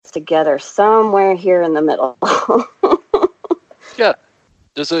together somewhere here in the middle. Yeah,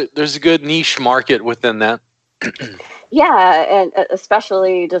 there's a good niche market within that. Yeah, and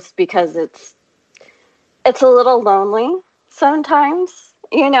especially just because it's a little lonely sometimes,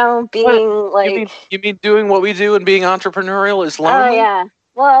 being like... You mean doing what we do and being entrepreneurial is lonely? Oh, yeah.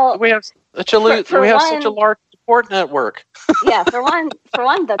 Well, we have such a large support network. Yeah, for one,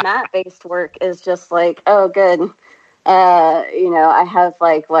 the mat-based work is just like, oh, good. I have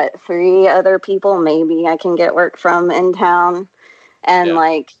 3 other people maybe I can get work from in town, and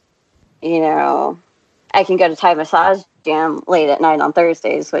I can go to Thai Massage Jam late at night on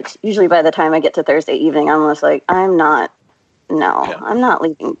Thursdays, which usually by the time I get to Thursday evening, I'm almost like, I'm not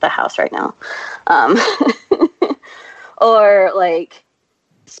leaving the house right now. Or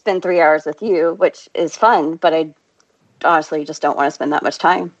spend 3 hours with you, which is fun, but I honestly just don't want to spend that much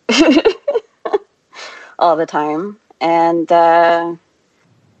time all the time. And I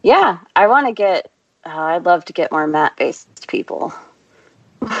want to get, I'd love to get more mat-based people.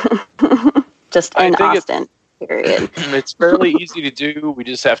 Just in Austin, period. It's fairly easy to do. We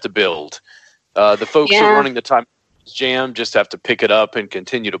just have to build. The folks who are running the Time Jam just have to pick it up and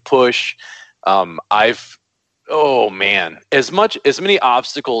continue to push. As many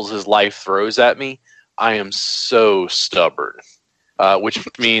obstacles as life throws at me, I am so stubborn, which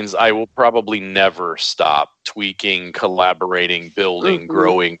means I will probably never stop tweaking, collaborating, building,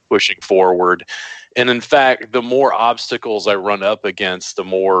 growing, pushing forward. And in fact, the more obstacles I run up against, the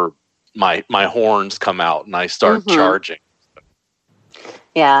more my horns come out and I start charging.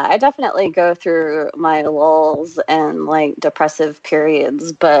 Yeah, I definitely go through my lulls and depressive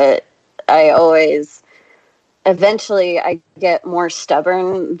periods, but eventually I get more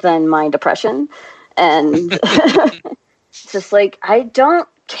stubborn than my depression. And it's just I don't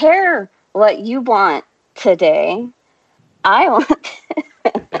care what you want today. I want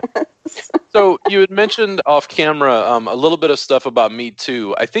this. So you had mentioned off camera a little bit of stuff about Me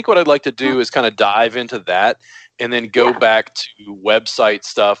Too. I think what I'd like to do is kind of dive into that and then go back to website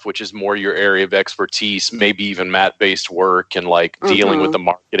stuff, which is more your area of expertise, maybe even mat-based work and dealing with the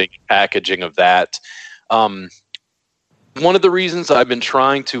marketing and packaging of that. One of the reasons I've been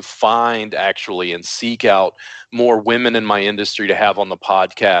trying to find actually and seek out more women in my industry to have on the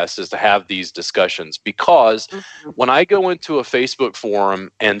podcast is to have these discussions, because when I go into a Facebook forum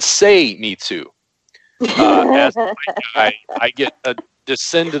and say Me Too, as I get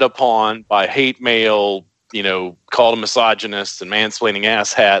descended upon by hate mail, called a misogynist and mansplaining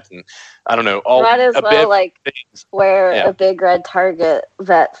asshat, and I don't know. All might as well wear a big red target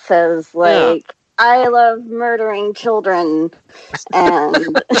that says I love murdering children.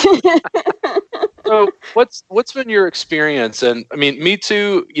 And so what's been your experience? And I mean, Me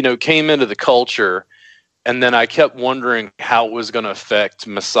Too, came into the culture, and then I kept wondering how it was going to affect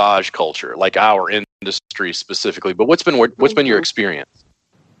massage culture, our industry specifically. But what's been your experience?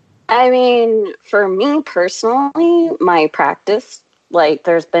 I mean, for me personally, my practice,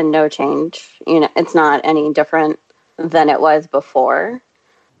 there's been no change. It's not any different than it was before.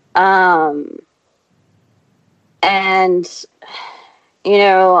 And,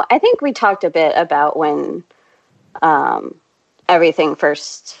 I think we talked a bit about when everything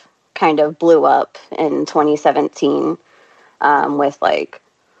first kind of blew up in 2017 with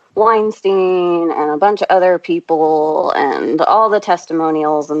Weinstein and a bunch of other people and all the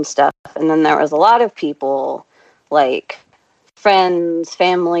testimonials and stuff. And then there was a lot of people, friends,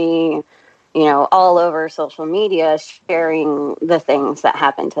 family, all over social media sharing the things that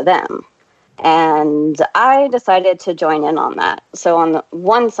happened to them. And I decided to join in on that. So on the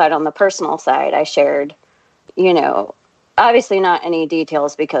one side, on the personal side, I shared, obviously not any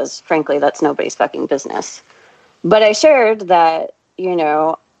details because, frankly, that's nobody's fucking business. But I shared that,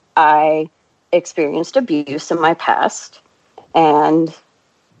 I experienced abuse in my past and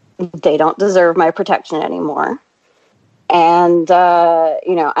they don't deserve my protection anymore. And,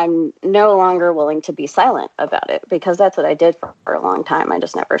 I'm no longer willing to be silent about it because that's what I did for a long time. I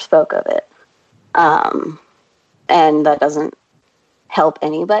just never spoke of it. And that doesn't help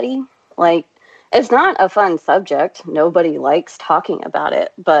anybody. It's not a fun subject. Nobody likes talking about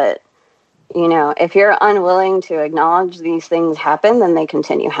it. But, if you're unwilling to acknowledge these things happen, then they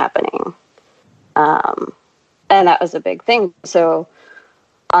continue happening. And that was a big thing. So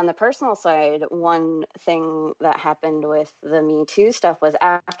on the personal side, one thing that happened with the Me Too stuff was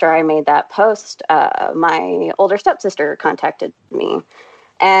after I made that post, my older stepsister contacted me.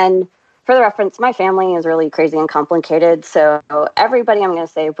 And for the reference, my family is really crazy and complicated. So everybody, I'm going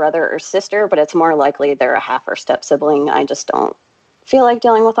to say brother or sister, but it's more likely they're a half or step sibling. I just don't feel like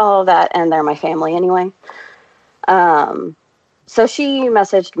dealing with all of that, and they're my family anyway. So she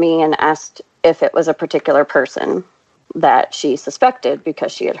messaged me and asked if it was a particular person that she suspected,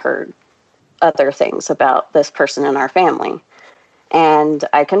 because she had heard other things about this person in our family. And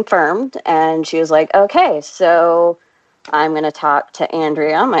I confirmed, and she was like, okay, so I'm going to talk to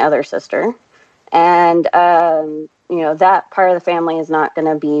Andrea, my other sister, and, that part of the family is not going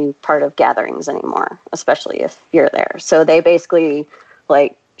to be part of gatherings anymore, especially if you're there. So they basically,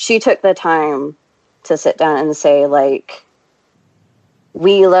 she took the time to sit down and say,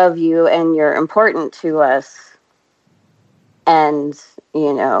 we love you and you're important to us, and,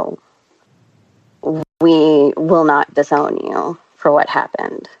 we will not disown you for what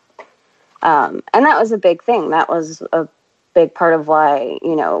happened. And that was a big thing. That was a big part of why,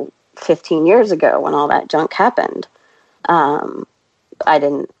 15 years ago when all that junk happened, I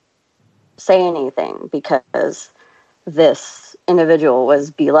didn't say anything, because this individual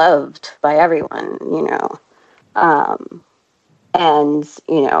was beloved by everyone, and,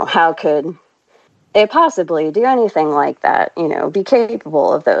 how could they possibly do anything like that, be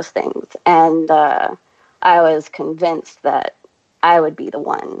capable of those things? And I was convinced that I would be the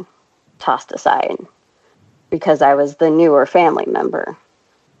one tossed aside, because I was the newer family member.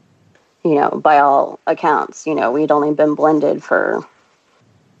 By all accounts, we'd only been blended for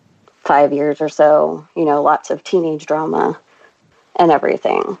 5 years or so, lots of teenage drama and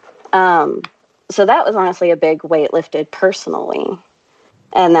everything. So that was honestly a big weight lifted personally.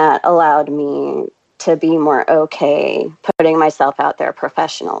 And that allowed me to be more okay putting myself out there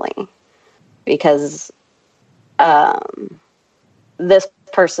professionally, because this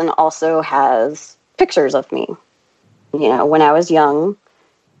person also has pictures of me, when I was young,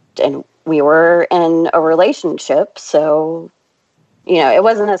 and we were in a relationship. So, it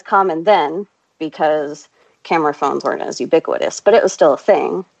wasn't as common then, because camera phones weren't as ubiquitous, but it was still a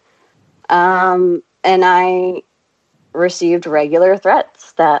thing. And I received regular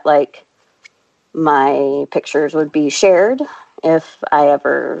threats that, my pictures would be shared if I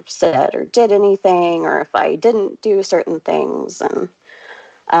ever said or did anything, or if I didn't do certain things. And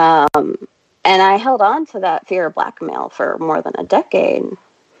I held on to that fear of blackmail for more than a decade.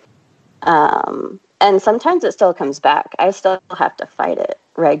 And sometimes it still comes back. I still have to fight it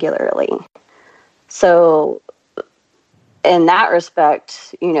regularly. So in that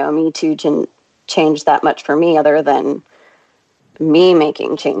respect, Me Too didn't change that much for me, other than me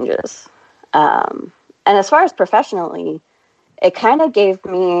making changes. And as far as professionally, it kind of gave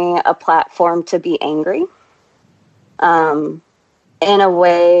me a platform to be angry, in a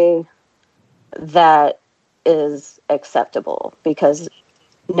way that is acceptable, because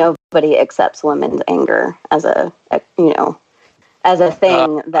nobody accepts women's anger as a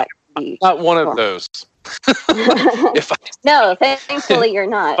thing that can be not one of those. No, thankfully you're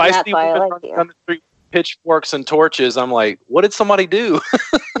not. If I see women running down the street with pitchforks and torches, I'm like, what did somebody do?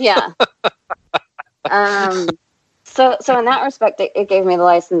 Yeah. So in that respect, it gave me the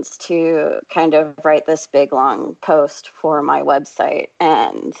license to kind of write this big long post for my website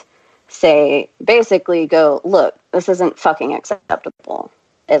and say, basically go, look, this isn't fucking acceptable.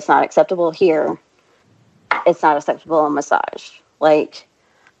 It's not acceptable here. It's not acceptable in massage. I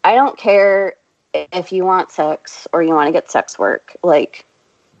don't care if you want sex or you want to get sex work.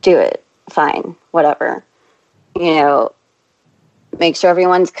 Do it. Fine. Whatever. Make sure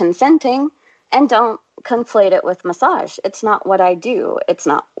everyone's consenting, and don't conflate it with massage. It's not what I do. It's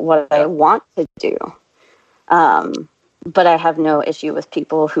not what I want to do. But I have no issue with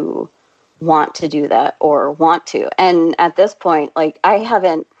people who want to do that or want to. And at this point, I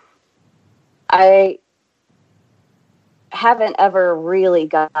haven't ever really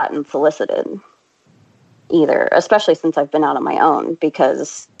gotten solicited either, especially since I've been out on my own,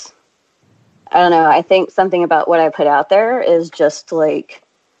 because I don't know, I think something about what I put out there is just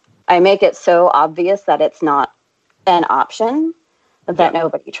I make it so obvious that it's not an option that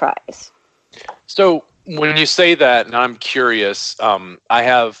nobody tries. So when you say that, and I'm curious, I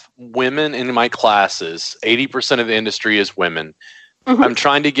have women in my classes. 80% of the industry is women. Mm-hmm. I'm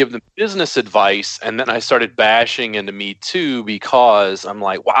trying to give them business advice, and then I started bashing into Me Too, because I'm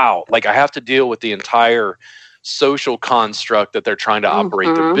like, wow, I have to deal with the entire social construct that they're trying to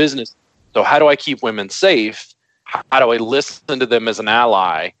operate their business. So how do I keep women safe? How do I listen to them as an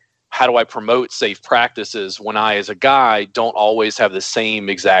ally? How do I promote safe practices when I, as a guy, don't always have the same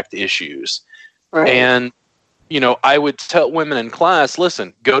exact issues? Right. And, I would tell women in class,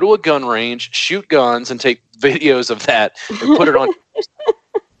 listen, go to a gun range, shoot guns, and take videos of that and put it on.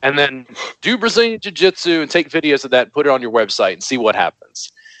 And then do Brazilian Jiu-Jitsu and take videos of that and put it on your website and see what happens.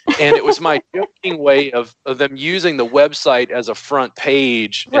 And it was my joking way of them using the website as a front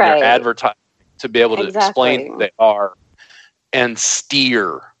page in their advertising to be able to explain who they are. and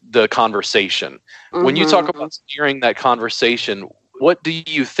steer the conversation. When you talk about steering that conversation, what do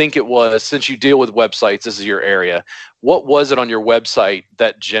you think it was, since you deal with websites, this is your area, what was it on your website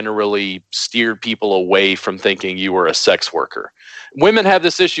that generally steered people away from thinking you were a sex worker? Women have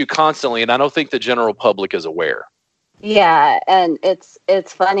this issue constantly, and I don't think the general public is aware. Yeah, and it's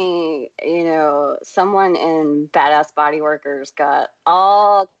funny, someone in Badass Body Workers got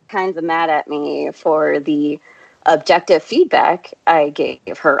all kinds of mad at me for the objective feedback I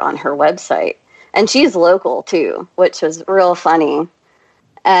gave her on her website. And she's local too, which was real funny.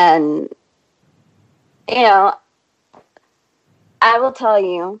 And, I will tell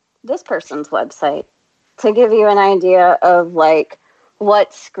you this person's website to give you an idea of like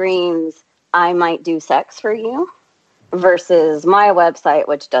what screams I might do sex for you versus my website,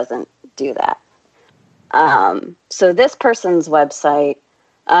 which doesn't do that. So this person's website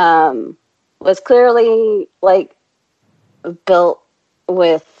was clearly like built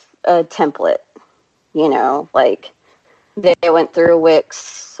with a template, like they went through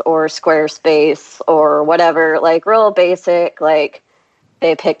Wix or Squarespace or whatever, like real basic, like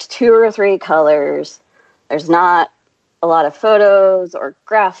they picked 2 or 3 colors. There's not a lot of photos or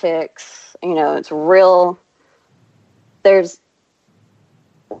graphics, it's real. There's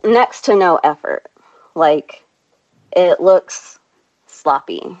next to no effort. Like, it looks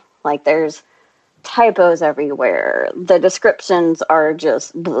sloppy. Like, there's typos everywhere. The descriptions are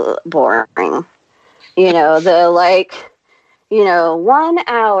just boring. 1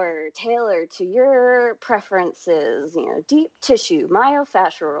 hour tailored to your preferences, deep tissue,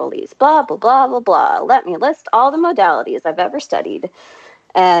 myofascial release, blah, blah, blah, blah, blah. Let me list all the modalities I've ever studied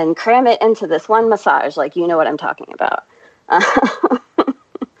and cram it into this one massage, like you know what I'm talking about.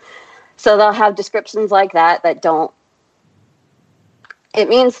 So they'll have descriptions like that don't, it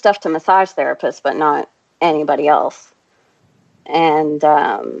means stuff to massage therapists, but not anybody else. And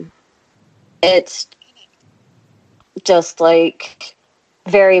it's just like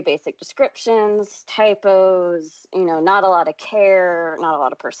very basic descriptions, typos, not a lot of care, not a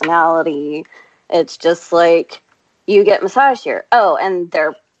lot of personality. It's just like, you get massage here. Oh, and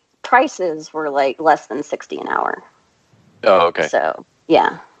their prices were like less than $60 an hour. Oh, okay. So,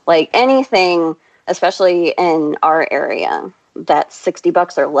 yeah, like anything, especially in our area, that's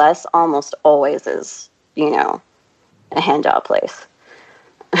 $60 or less almost always is, a hand job place.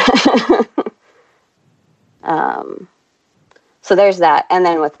 So there's that. And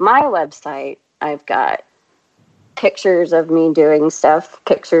then with my website, I've got pictures of me doing stuff,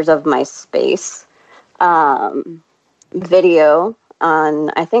 pictures of my space, video on,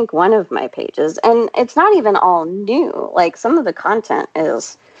 I think, one of my pages. And it's not even all new. Like, some of the content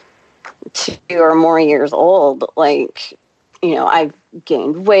is 2 or more years old. Like, I've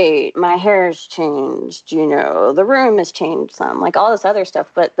gained weight, my hair's changed, the room has changed some, like all this other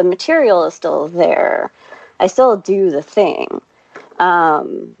stuff, but the material is still there. I still do the thing.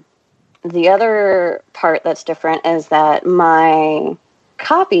 The other part that's different is that my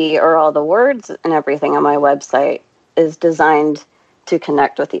copy, or all the words and everything on my website, is designed to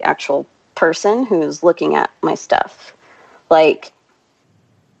connect with the actual person who's looking at my stuff. Like,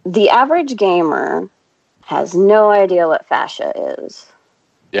 the average gamer has no idea what fascia is.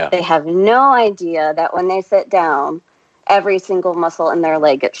 Yeah. They have no idea that when they sit down, every single muscle in their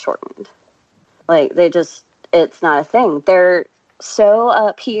leg gets shortened. Like, it's not a thing. They're so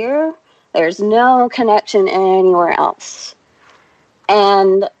up here, there's no connection anywhere else.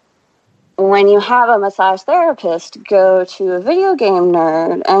 And when you have a massage therapist go to a video game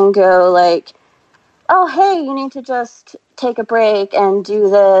nerd and go like, oh, hey, you need to just take a break and do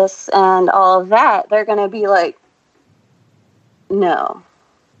this and all of that, they're going to be like, no.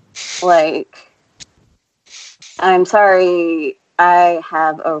 Like, I'm sorry, I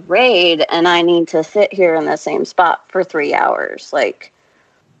have a raid and I need to sit here in the same spot for 3 hours. Like,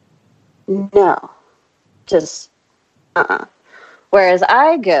 no. Just, Whereas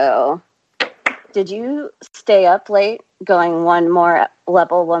I go, did you stay up late going one more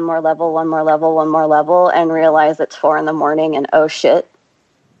level, one more level, one more level, one more level, and realize it's 4 a.m. and oh shit,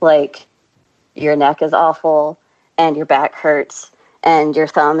 like, your neck is awful and your back hurts and your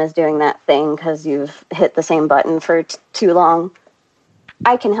thumb is doing that thing because you've hit the same button for too long?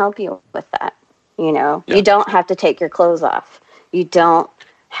 I can help you with that. Yeah. You don't have to take your clothes off. You don't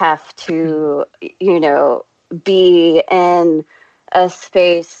have to, be in a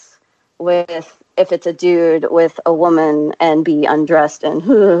space with, if it's a dude, with a woman and be undressed and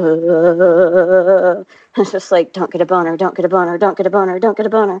it's just like, don't get a boner, don't get a boner, don't get a boner, don't get a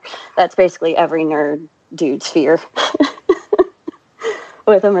boner. That's basically every nerd dude's fear.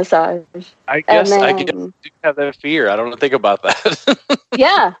 with a massage. I guess I do have that fear. I don't think about that.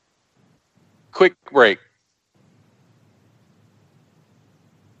 Yeah. Quick break.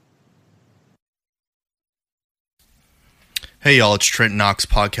 Hey y'all, it's Trent Knox,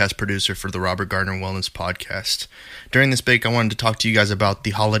 podcast producer for the Robert Gardner Wellness Podcast. During this break, I wanted to talk to you guys about the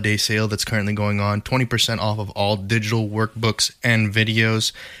holiday sale that's currently going on. 20% off of all digital workbooks and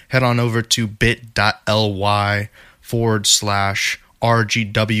videos. Head on over to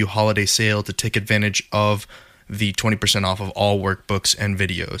bit.ly/RGW holiday sale to take advantage of the 20% off of all workbooks and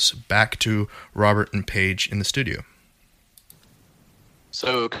videos. Back to Robert and Paige in the studio.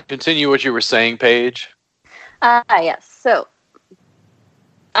 So continue what you were saying, Paige. Yes.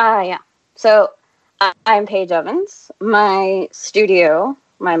 So I'm Paige Evans. My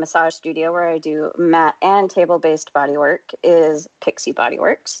massage studio where I do mat and table-based bodywork is Pixie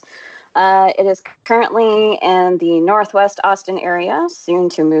Bodyworks. It is currently in the Northwest Austin area, soon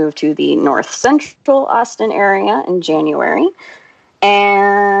to move to the North Central Austin area in January.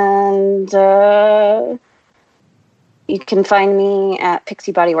 And you can find me at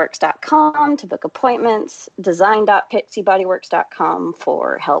pixiebodyworks.com to book appointments, design.pixiebodyworks.com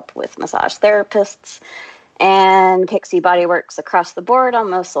for help with massage therapists, and Pixie Bodyworks across the board on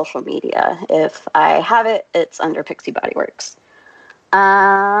most social media. If I have it, it's under Pixie Bodyworks.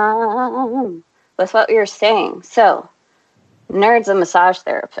 With what we were saying, so nerds and massage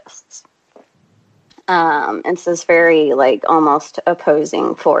therapists. It's this very almost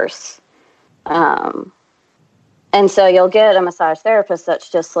opposing force. And so you'll get a massage therapist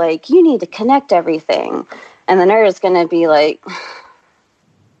that's just like, you need to connect everything. And the nerd is going to be like,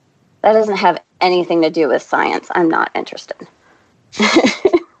 that doesn't have anything to do with science. I'm not interested.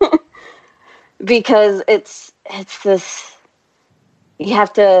 Because it's this, you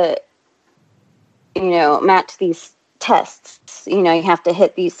have to, match these tests. You have to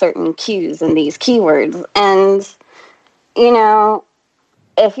hit these certain cues and these keywords. And,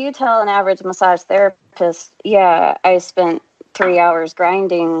 if you tell an average massage therapist, yeah, I spent 3 hours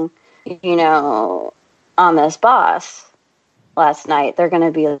grinding, on this boss last night, they're going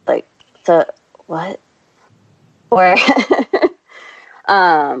to be like, so what? Or,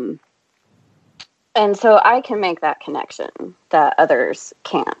 and so I can make that connection that others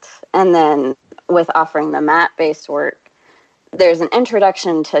can't. And then with offering the mat-based work, there's an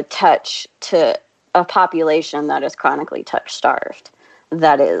introduction to touch to a population that is chronically touch-starved.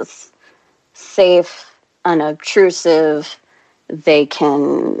 That is safe, unobtrusive. They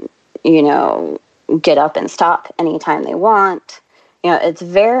can, get up and stop anytime they want. It's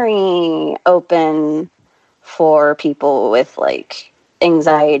very open for people with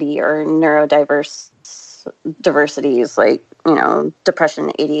anxiety or neurodiversities, depression,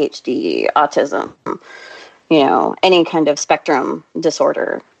 ADHD, autism, any kind of spectrum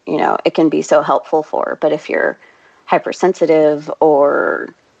disorder, it can be so helpful for. But if you're hypersensitive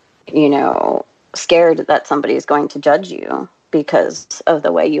or, scared that somebody is going to judge you because of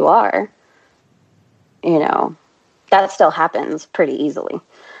the way you are, that still happens pretty easily.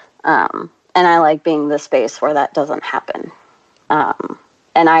 And I like being the space where that doesn't happen. And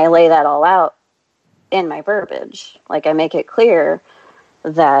I lay that all out in my verbiage. I make it clear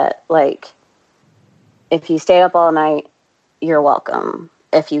that, if you stay up all night, you're welcome.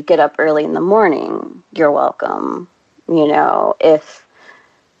 If you get up early in the morning, you're welcome. If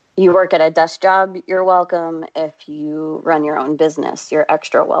you work at a desk job, you're welcome. If you run your own business, you're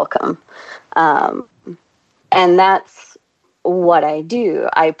extra welcome. And that's what I do.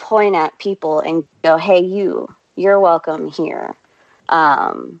 I point at people and go, hey, you're welcome here.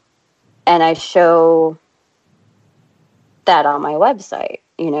 And I show that on my website.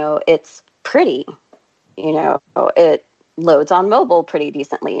 It's pretty. It loads on mobile pretty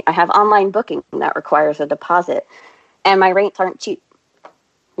decently. I have online booking that requires a deposit. And my rates aren't cheap.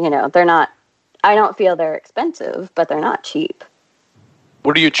 They're not, I don't feel they're expensive, but they're not cheap.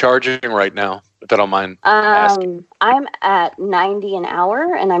 What are you charging right now, if I don't mind asking? I'm at $90 an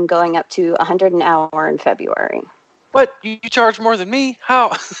hour, and I'm going up to $100 an hour in February. What? You charge more than me?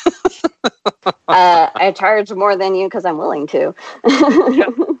 How? I charge more than you because I'm willing to. Yeah.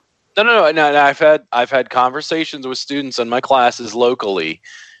 No. I've had conversations with students in my classes locally,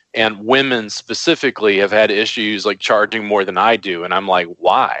 and women specifically have had issues charging more than I do, and I'm like,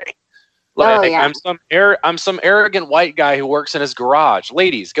 why? Yeah. I'm some arrogant white guy who works in his garage.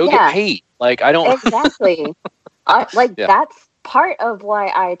 Ladies, go get paid. I don't exactly. That's part of why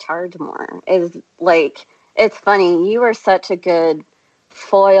I charge more. Is it's funny. You are such a good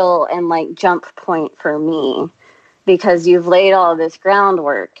foil and jump point for me because you've laid all this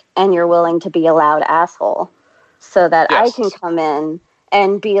groundwork and you're willing to be a loud asshole so that yes. I can come in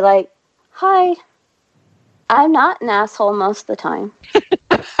and be like, hi, I'm not an asshole most of the time.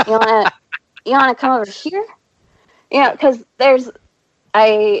 You wanna come over here? Because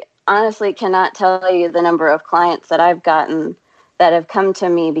I honestly cannot tell you the number of clients that I've gotten that have come to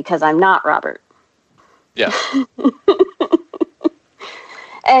me because I'm not Robert. Yeah.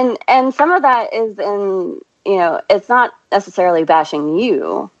 And some of that is in, it's not necessarily bashing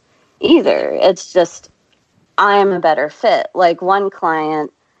you either. It's just, I'm a better fit. Like one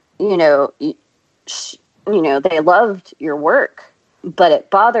client, they loved your work, but it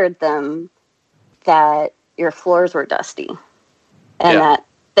bothered them that your floors were dusty and that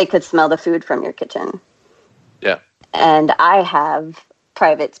they could smell the food from your kitchen. Yeah. And I have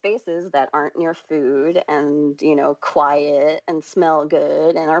private spaces that aren't near food and, quiet and smell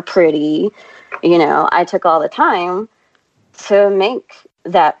good and are pretty. I took all the time to make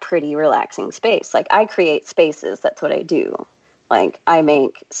that pretty, relaxing space. Like, I create spaces. That's what I do. Like, I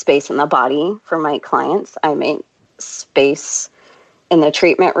make space in the body for my clients. I make space in the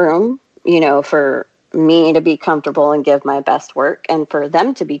treatment room, for me to be comfortable and give my best work, and for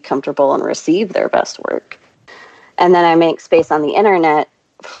them to be comfortable and receive their best work. And then I make space on the internet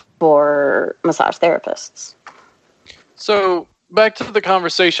for massage therapists. So back to the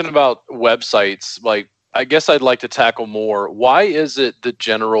conversation about websites, like, I guess I'd like to tackle more. Why is it the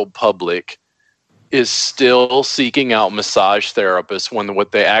general public is still seeking out massage therapists when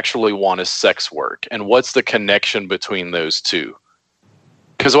what they actually want is sex work? And what's the connection between those two?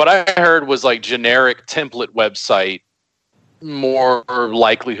 Because what I heard was like generic template website, more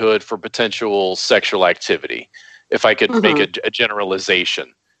likelihood for potential sexual activity. If I could make a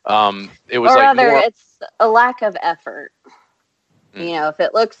generalization, it was, or like rather, more, it's a lack of effort. If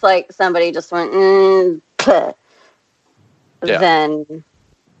it looks like somebody just went, then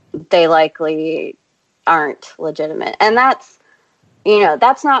they likely aren't legitimate. And that's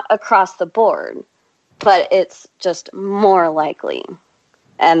not across the board, but it's just more likely.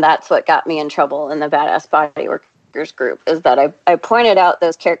 And that's what got me in trouble in the Badass Body Workers group, is that I pointed out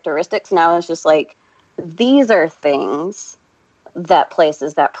those characteristics, and I was just like, these are things that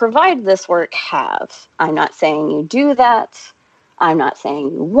places that provide this work have. I'm not saying you do that. I'm not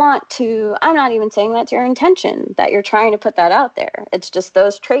saying you want to. I'm not even saying that's your intention, that you're trying to put that out there. It's just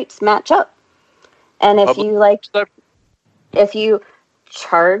those traits match up. And if you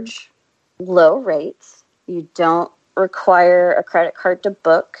charge low rates, you don't require a credit card to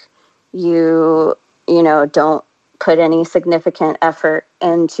book, you don't put any significant effort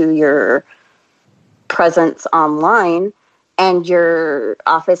into your presence online, and your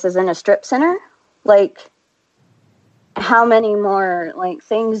office is in a strip center, like, how many more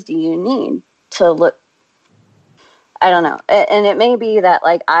things do you need to look? I don't know. And it may be that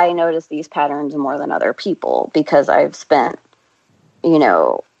I notice these patterns more than other people because I've spent,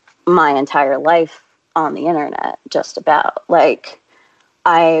 my entire life on the internet, just about.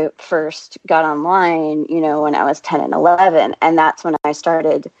 I first got online, when I was 10 and 11, and that's when I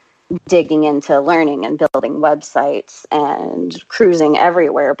started digging into learning and building websites and cruising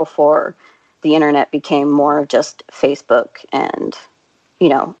everywhere before the internet became more just Facebook and,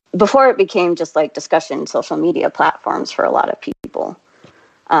 before it became just discussion social media platforms for a lot of people.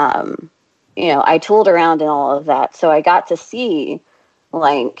 I tooled around in all of that. So I got to see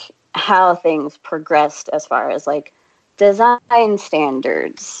how things progressed as far as design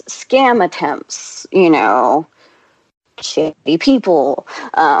standards, scam attempts, shitty people,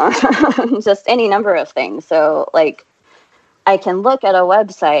 just any number of things. So I can look at a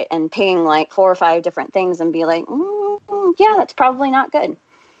website and ping 4 or 5 different things and be like, yeah, that's probably not good.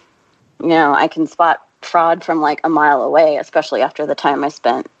 I can spot fraud from a mile away, especially after the time I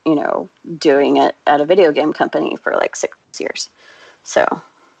spent, doing it at a video game company for 6 years. So,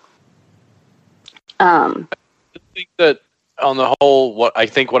 I think that on the whole, what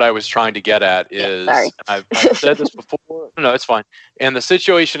I was trying to get at is, I've said this before, no, it's fine. And the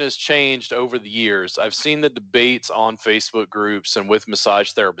situation has changed over the years. I've seen the debates on Facebook groups and with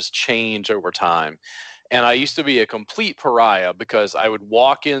massage therapists change over time. And I used to be a complete pariah because I would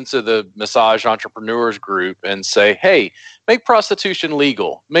walk into the massage entrepreneurs group and say, hey, make prostitution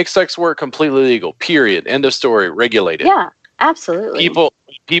legal, make sex work completely legal, period, end of story, regulate it. Yeah, absolutely.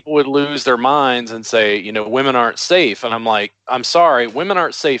 People would lose their minds and say, women aren't safe. And I'm like, I'm sorry, women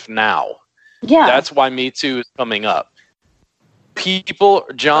aren't safe now. Yeah. That's why Me Too is coming up.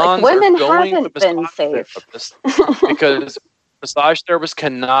 Johns women are going haven't to been safe. because massage therapists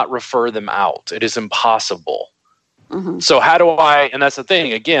cannot refer them out. It is impossible. Mm-hmm. So how do I, and that's the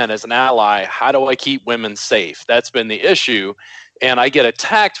thing, again, as an ally, how do I keep women safe? That's been the issue, And I get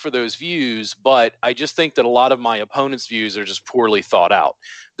attacked for those views, but I just think that a lot of my opponents' views are just poorly thought out.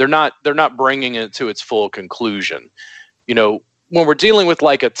 They're not bringing it to its full conclusion. You know, when we're dealing with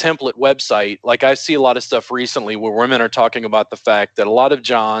like a template website, like I see a lot of stuff recently where women are talking about the fact that a lot of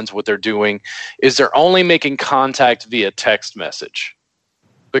Johns, what they're doing is they're only making contact via text message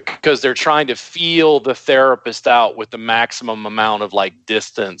because they're trying to feel the therapist out with the maximum amount of like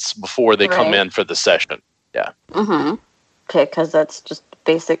distance before they come in for the session. Yeah. Mm-hmm. Okay, because that's just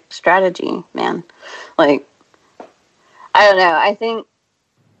basic strategy, man. Like, I don't know. I think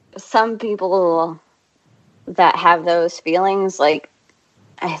some people that have those feelings, like,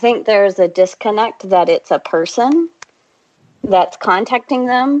 I think there's a disconnect that it's a person that's contacting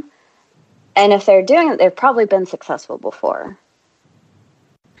them. And if they're doing it, they've probably been successful before.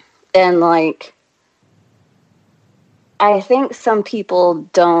 And, like, I think some people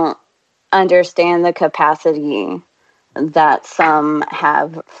don't understand the capacity that some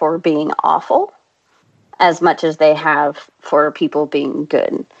have for being awful as much as they have for people being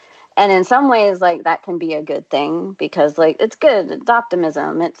good. And in some ways, like, that can be a good thing because, like, it's good. It's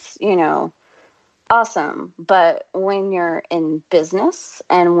optimism. It's, you know, awesome. But when you're in business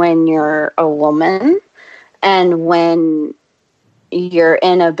and when you're a woman and when you're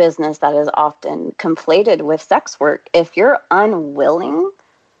in a business that is often conflated with sex work, if you're unwilling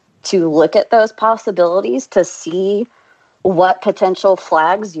to look at those possibilities to see what potential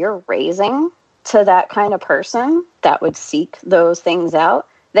flags you're raising to that kind of person that would seek those things out,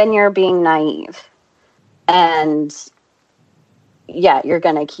 then you're being naive. And yeah, you're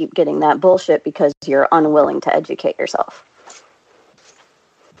going to keep getting that bullshit because you're unwilling to educate yourself.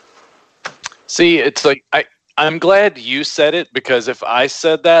 See, it's like, I'm glad you said it because if I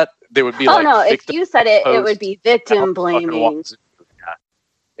said that, there would be like... Oh, no, if you said it, it would be victim blaming.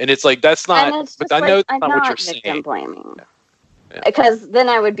 And it's like, that's not... But I know that's not what you're saying. Victim blaming. Yeah. Because then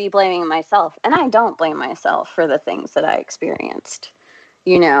I would be blaming myself. And I don't blame myself for the things that I experienced.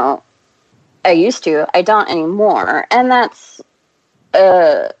 You know, I used to. I don't anymore. And that's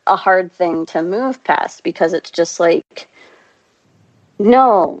a hard thing to move past because it's just like,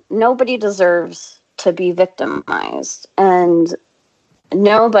 no, nobody deserves to be victimized. And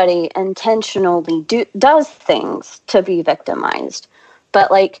nobody intentionally does things to be victimized. But,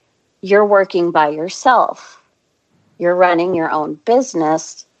 like, you're working by yourself. You're running your own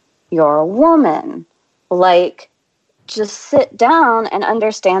business. You're a woman. Like, just sit down and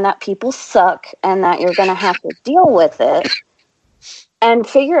understand that people suck and that you're going to have to deal with it and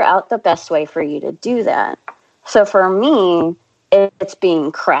figure out the best way for you to do that. So for me, it's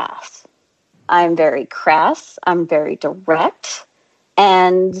being crass. I'm very crass. I'm very direct.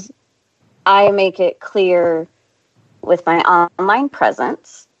 And I make it clear with my online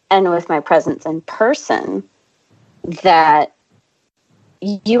presence and with my presence in person that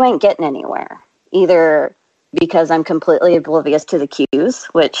you ain't getting anywhere. Either because I'm completely oblivious to the cues,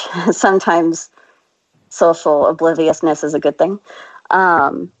 which sometimes social obliviousness is a good thing.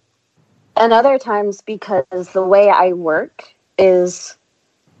 And other times because the way I work is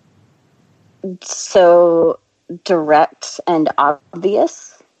so direct and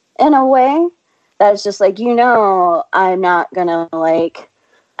obvious in a way that's just like, you know, I'm not going to, like,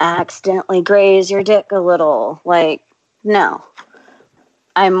 accidentally graze your dick a little. Like, no.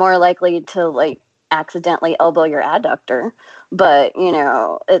 I'm more likely to, like, accidentally elbow your adductor. But, you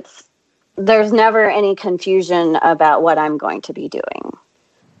know, there's never any confusion about what I'm going to be doing.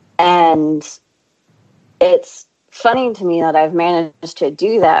 And it's funny to me that I've managed to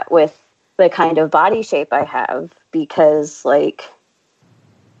do that with the kind of body shape I have because, like,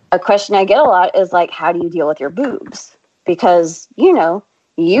 a question I get a lot is, like, how do you deal with your boobs? Because, you know,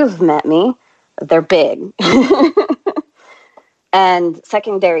 you've met me. They're big. And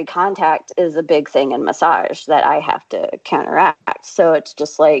secondary contact is a big thing in massage that I have to counteract. So it's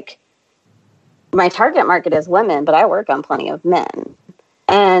just like, my target market is women, but I work on plenty of men.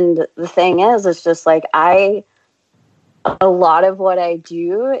 And the thing is, it's just like, a lot of what I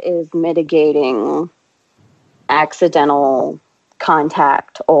do is mitigating accidental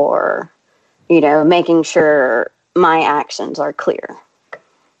contact or, you know, making sure my actions are clear.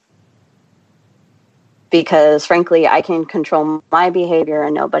 Because, frankly, I can control my behavior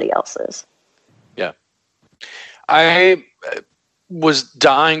and nobody else's. Yeah. I was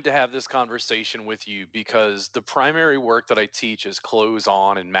dying to have this conversation with you because the primary work that I teach is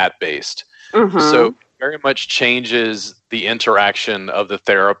close-on and mat-based. Mm-hmm. So it very much changes the interaction of the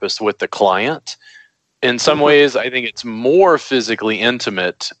therapist with the client. In some ways, I think it's more physically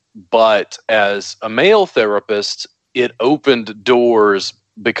intimate, but as a male therapist, it opened doors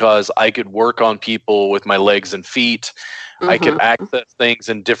because I could work on people with my legs and feet. I could access things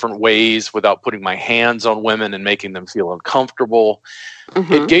in different ways without putting my hands on women and making them feel uncomfortable.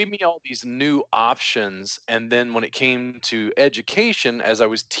 It gave me all these new options. And then when it came to education, as I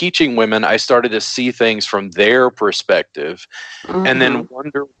was teaching women, I started to see things from their perspective and then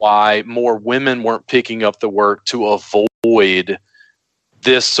wonder why more women weren't picking up the work to avoid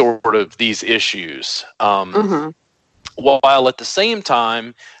this sort of these issues. While at the same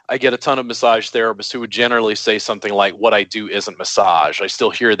time, I get a ton of massage therapists who would generally say something like, what I do isn't massage. I still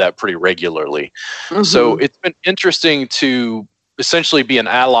hear that pretty regularly. So it's been interesting to essentially be an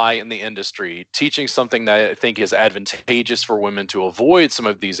ally in the industry, teaching something that I think is advantageous for women to avoid some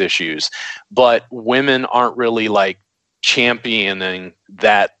of these issues, but women aren't really like championing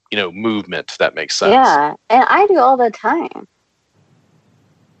that, movement, if that makes sense. Yeah, and I do all the time.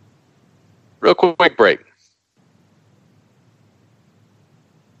 Real quick break.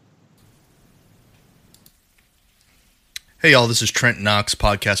 Hey y'all, this is Trent Knox,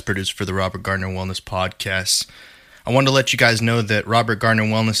 podcast producer for the Robert Gardner Wellness Podcast. I wanted to let you guys know that Robert Gardner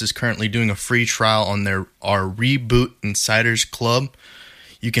Wellness is currently doing a free trial on our Reboot Insiders Club.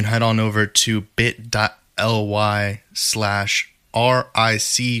 You can head on over to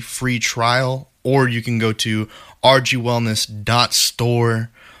bit.ly/RIC free trial, or you can go to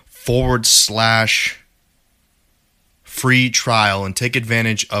rgwellness.store/free trial and take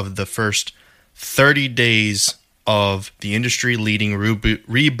advantage of the first 30 days of the industry-leading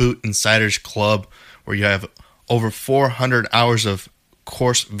Reboot Insiders Club, where you have over 400 hours of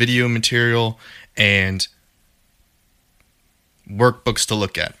course video material and workbooks to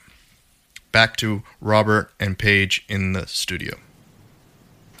look at. Back to Robert and Paige in the studio.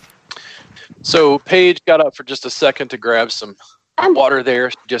 So Paige got up for just a second to grab some water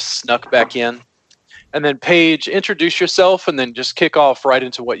there, just snuck back in. And then Paige, introduce yourself and then just kick off right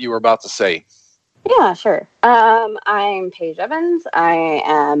into what you were about to say. Yeah, sure. I'm Paige Evans. I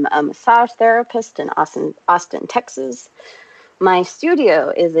am a massage therapist in Austin, Texas. My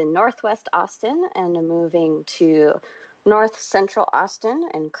studio is in Northwest Austin, and I'm moving to North Central Austin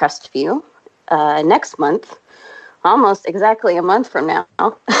and Crestview next month, almost exactly a month from now.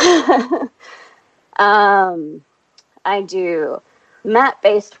 I do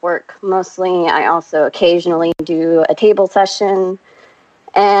mat-based work mostly. I also occasionally do a table session.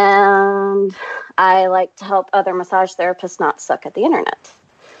 And I like to help other massage therapists not suck at the internet.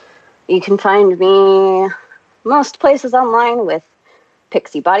 You can find me most places online with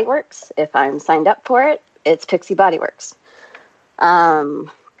Pixie Body Works. If I'm signed up for it, it's Pixie Body Works. Website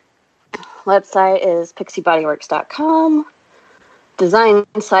is pixiebodyworks.com. Design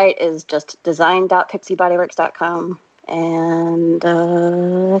site is just design.pixiebodyworks.com. And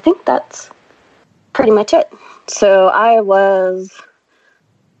I think that's pretty much it. So I was...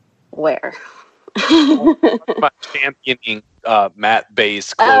 where? About championing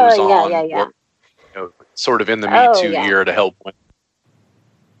mat-based clothes on. Yeah. Sort of in the Me Too year to help women.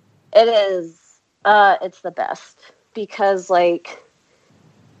 It is. It's the best because, like,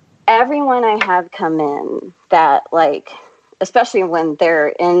 everyone I have come in that, like, especially when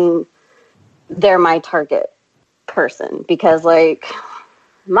they're my target person, because, like,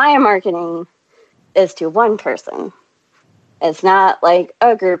 my marketing is to one person. It's not like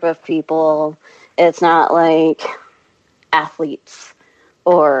a group of people. It's not like athletes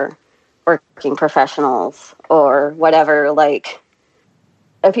or working professionals or whatever. Like,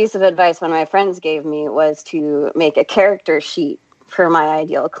 a piece of advice one of my friends gave me was to make a character sheet for my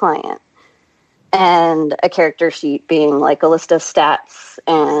ideal client. And a character sheet being like a list of stats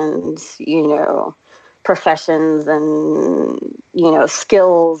and, professions and,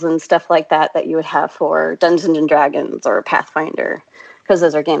 skills and stuff like that you would have for Dungeons and Dragons or Pathfinder, because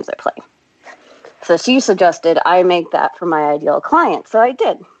those are games I play. So she suggested I make that for my ideal client. So I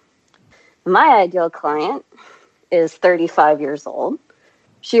did. My ideal client is 35 years old.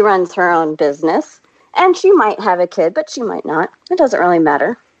 She runs her own business, and she might have a kid, but she might not. It doesn't really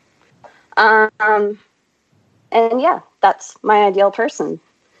matter. And yeah, that's my ideal person.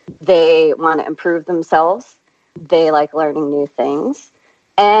 They want to improve themselves. They like learning new things.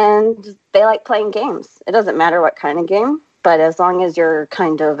 And they like playing games. It doesn't matter what kind of game, but as long as you're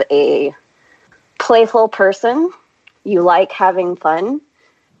kind of a playful person, you like having fun,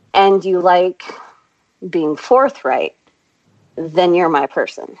 and you like being forthright, then you're my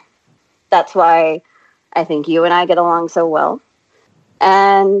person. That's why I think you and I get along so well.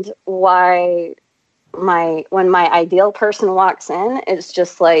 And why when my ideal person walks in, it's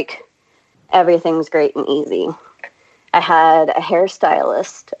just like everything's great and easy. I had a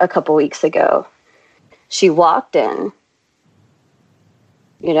hairstylist a couple weeks ago. She walked in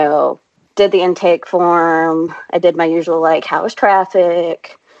you know, did the intake form. I did my usual, like, how was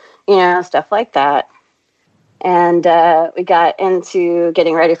traffic, you know, stuff like that. And we got into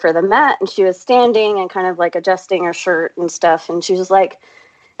getting ready for the mat, and she was standing and kind of like adjusting her shirt and stuff. And she was like,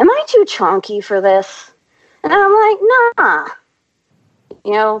 am I too chunky for this? And I'm like, nah.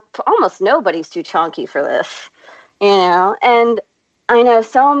 You know, almost nobody's too chunky for this, you know? And I know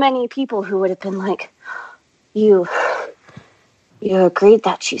so many people who would have been like, you agreed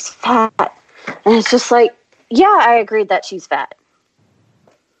that she's fat. And it's just like, yeah, I agreed that she's fat.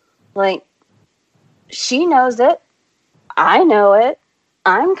 Like, she knows it. I know it.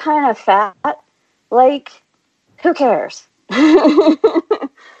 I'm kind of fat. Like, who cares?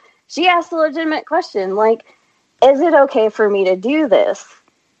 She asked a legitimate question, like, is it okay for me to do this?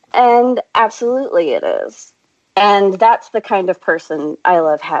 And absolutely it is. And that's the kind of person I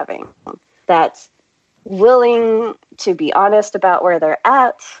love having. That's willing to be honest about where they're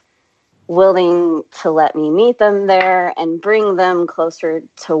at, willing to let me meet them there and bring them closer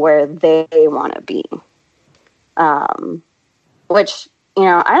to where they want to be. Which, you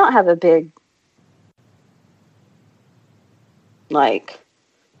know, I don't have a big, like,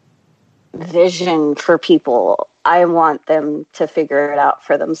 vision for people. I want them to figure it out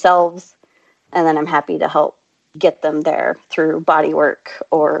for themselves, and then I'm happy to help get them there through body work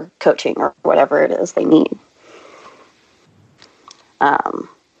or coaching or whatever it is they need.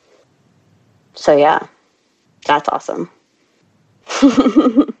 So yeah, that's awesome.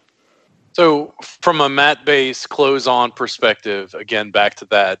 So from a mat-based close-on perspective, again, back to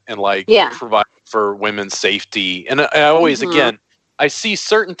that, and like provide for women's safety. And I always, again, I see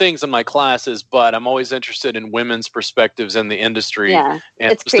certain things in my classes, but I'm always interested in women's perspectives in the industry. Yeah,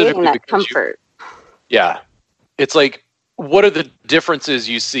 and it's creating that comfort. It's like, what are the differences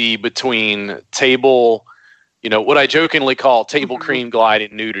you see between table, you know, what I jokingly call table cream glide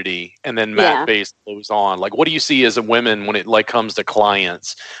and nudity, and then mat-based close on? Like, what do you see as a women when it like comes to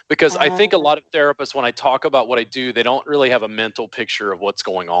clients? Because I think a lot of therapists, when I talk about what I do, they don't really have a mental picture of what's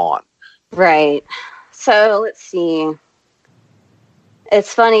going on. Right. So let's see.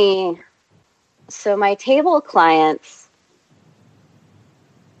 It's funny. So my table clients,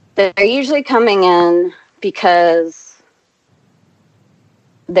 they're usually coming in because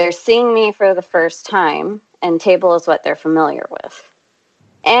they're seeing me for the first time, and table is what they're familiar with.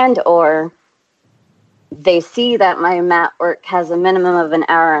 And or they see that my mat work has a minimum of an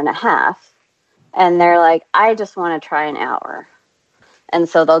hour and a half, and they're like, I just want to try an hour. And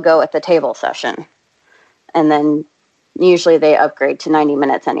so they'll go with the table session. And then usually they upgrade to 90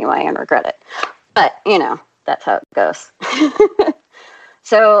 minutes anyway and regret it. But, you know, that's how it goes.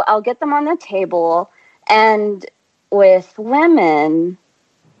 So I'll get them on the table. And with women,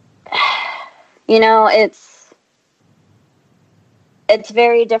 you know, it's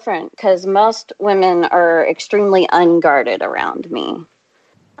very different because most women are extremely unguarded around me.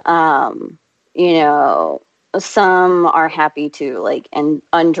 You know, some are happy to like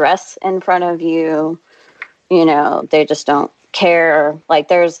undress in front of you. You know, they just don't care. Like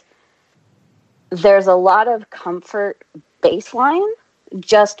there's a lot of comfort baseline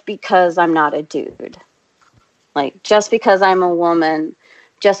just because I'm not a dude. Like just because I'm a woman,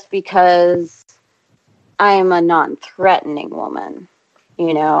 just because I am a non-threatening woman.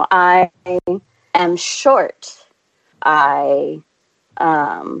 You know, I am short. I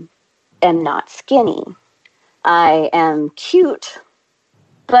am not skinny. I am cute,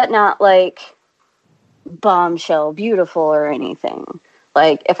 but not like bombshell beautiful or anything.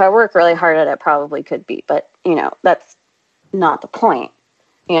 Like if I work really hard at it, probably could be, but you know, that's not the point.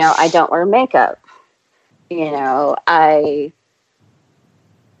 You know, I don't wear makeup. You know, I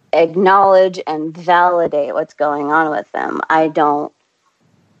acknowledge and validate what's going on with them. I don't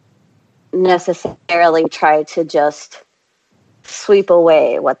necessarily try to just sweep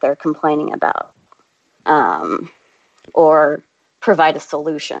away what they're complaining about, or provide a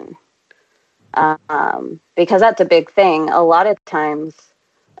solution. Because that's a big thing. A lot of times,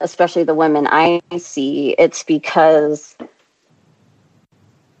 especially the women I see, it's because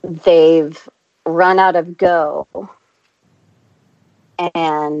they've run out of go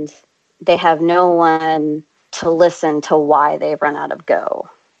and they have no one to listen to why they've run out of go.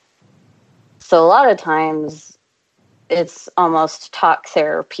 So a lot of times it's almost talk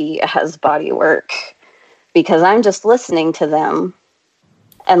therapy as body work because I'm just listening to them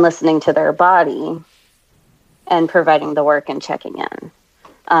and listening to their body and providing the work and checking in.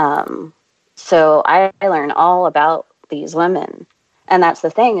 So I learn all about these women. And that's the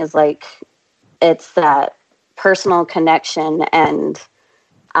thing is like, it's that personal connection. And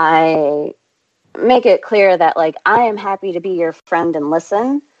I make it clear that, like, I am happy to be your friend and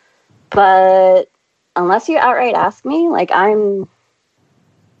listen, but unless you outright ask me, like, I'm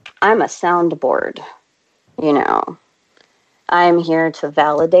a soundboard, you know. I'm here to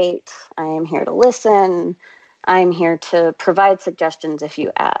validate. I am here to listen. I'm here to provide suggestions if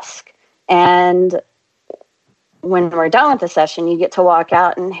you ask. And when we're done with the session, you get to walk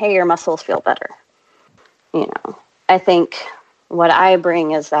out and, hey, your muscles feel better. You know, I think what I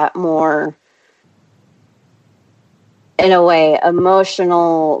bring is that more, in a way,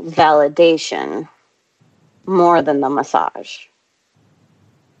 emotional validation more than the massage.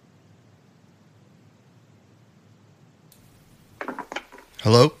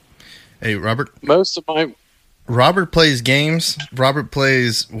 Hello? Hey, Robert. Robert plays games. Robert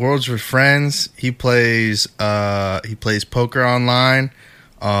plays Worlds with Friends. He plays poker online.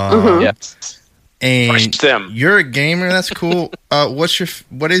 Yes. And you're a gamer. That's cool.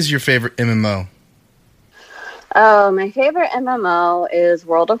 What is your favorite MMO? Oh, my favorite MMO is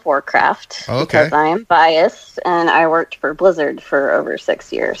World of Warcraft. Okay. Because I am biased and I worked for Blizzard for over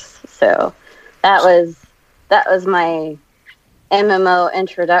 6 years. So that was my MMO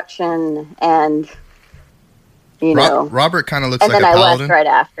introduction, and Robert kind of looks like a paladin. And then I left right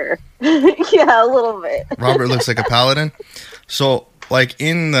after. Yeah, a little bit. Robert looks like a paladin. So, like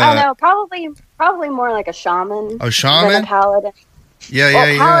in the... I don't know, probably more like a shaman. A shaman? Than a paladin.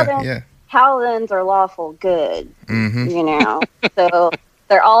 Yeah. Paladins are lawful good, mm-hmm. So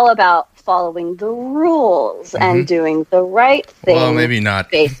they're all about following the rules mm-hmm. and doing the right thing. Well, maybe not.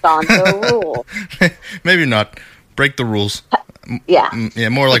 Based on the rule. Maybe not. Break the rules. Yeah. Yeah,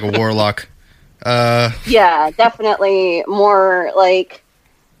 more like a warlock. Yeah, definitely more like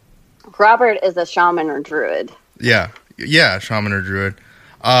Robert is a shaman or druid. Yeah, shaman or druid.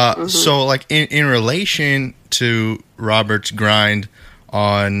 Mm-hmm. So, like, in relation to Robert's grind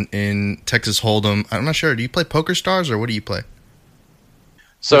in Texas Hold'em, I'm not sure. Do you play Poker Stars or what do you play?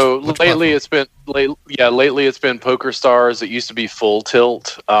 So lately it's been Poker Stars. It used to be Full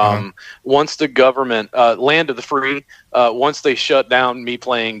Tilt. Once the government, Land of the Free, once they shut down me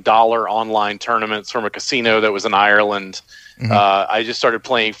playing dollar online tournaments from a casino that was in Ireland, mm-hmm. I just started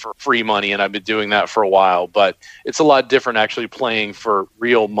playing for free money, and I've been doing that for a while. But it's a lot different actually playing for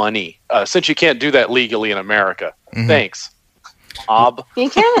real money, since you can't do that legally in America. Mm-hmm. Thanks, Bob. You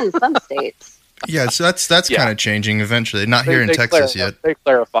can in some states. Yeah, so that's kind of changing eventually. Not here in Texas yet. They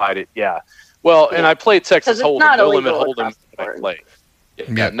clarified it, yeah. Well, and I play Texas Hold'em. No Limit Hold'em is what I play.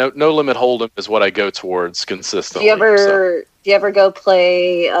 Yeah. No Limit Hold'em is what I go towards consistently. Do you ever go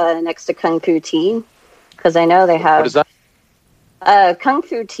play next to Kung Fu Tea? Because I know they have... What is that? Kung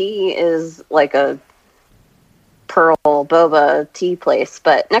Fu Tea is like a Pearl Boba tea place,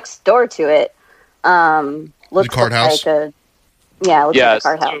 but next door to it looks card house? like the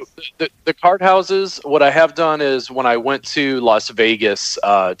card house. So the card houses, what I have done is when I went to Las Vegas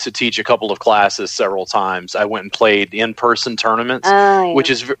to teach a couple of classes several times, I went and played in-person tournaments, which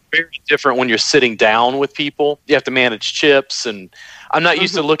is very different when you're sitting down with people. You have to manage chips, and I'm not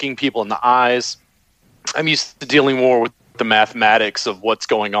used to looking people in the eyes. I'm used to dealing more with the mathematics of what's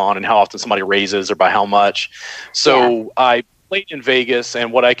going on and how often somebody raises or by how much. So I played in Vegas,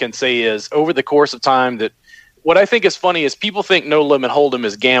 and what I can say is over the course of time that what I think is funny is people think No Limit Hold'em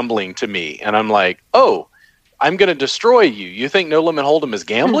is gambling to me. And I'm like, oh, I'm going to destroy you. You think No Limit Hold'em is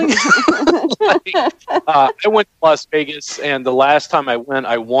gambling? I went to Las Vegas, and the last time I went,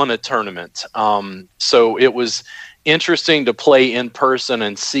 I won a tournament. So it was interesting to play in person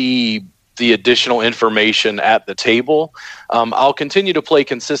and see the additional information at the table. I'll continue to play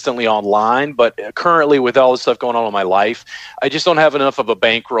consistently online, but currently with all the stuff going on in my life, I just don't have enough of a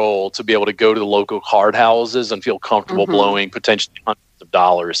bankroll to be able to go to the local card houses and feel comfortable blowing potentially hundreds of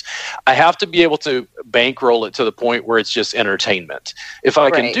dollars. I have to be able to bankroll it to the point where it's just entertainment. If I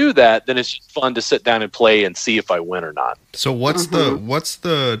can do that, then it's just fun to sit down and play and see if I win or not. So what's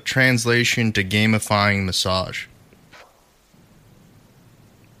the translation to gamifying massage?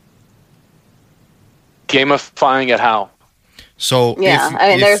 Gamifying it how? So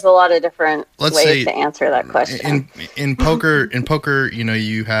there's a lot of different ways to answer that question. In poker,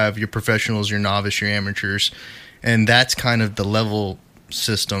 you have your professionals, your novice, your amateurs, and that's kind of the level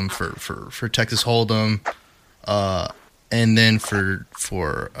system for Texas Hold'em, and then for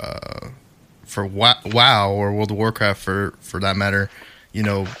WoW or World of Warcraft for that matter,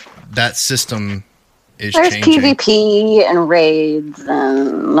 that system. There's changing. PvP and raids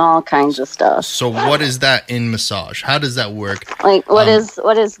and all kinds of stuff. So what is that in massage? How does that work? Like what is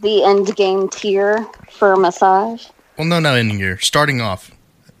the end game tier for massage? Well, no, not ending gear. Starting off.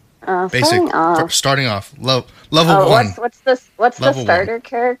 Basic. Starting off. Level one. What's the starter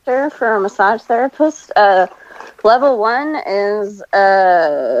character for a massage therapist? Level one is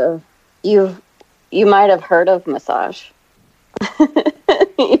you might have heard of massage.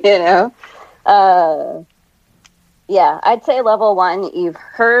 Yeah, I'd say level one, you've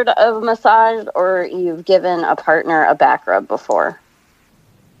heard of massage or you've given a partner a back rub before.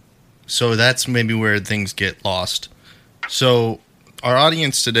 So that's maybe where things get lost. So our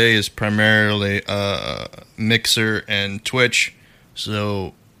audience today is primarily Mixer and Twitch.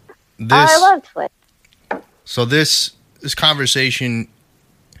 So I love Twitch. So this conversation,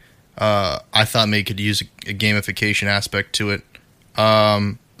 I thought maybe could use a gamification aspect to it.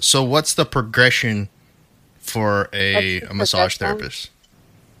 So what's the progression for a massage therapist?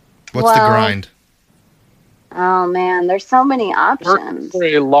 What's the grind? Oh man, there's so many options. For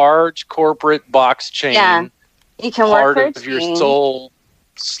a large corporate box chain, yeah, you can part work for of your soul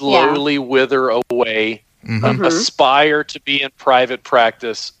slowly wither away. Mm-hmm. Aspire to be in private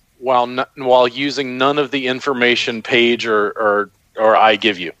practice while using none of the information Paige or I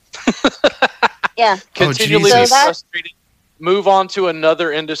give you. Yeah, continually be frustrated. Move on to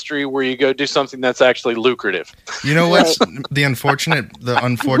another industry where you go do something that's actually lucrative. You know what's the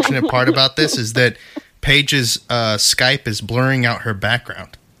unfortunate part about this is that Paige's Skype is blurring out her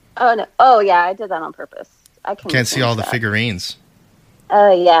background. Oh no! Oh yeah, I did that on purpose. I can't see all the figurines.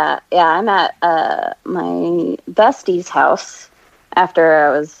 Yeah. I'm at my bestie's house after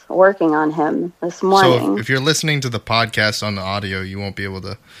I was working on him this morning. So if you're listening to the podcast on the audio, you won't be able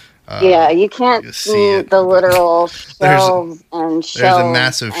to. You can't see the literal shelves and shelves. There's a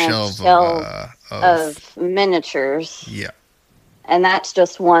massive shelf of miniatures. Yeah. And that's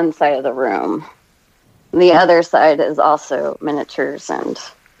just one side of the room. The other side is also miniatures and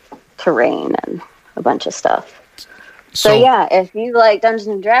terrain and a bunch of stuff. So yeah, if you like Dungeons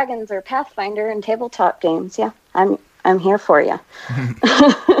and Dragons or Pathfinder and tabletop games, yeah, I'm here for you.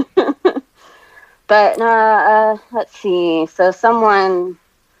 But let's see. So someone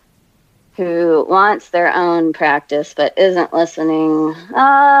who wants their own practice but isn't listening,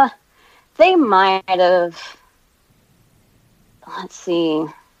 they might have. Let's see.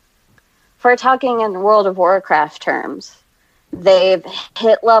 If we're talking in World of Warcraft terms, they've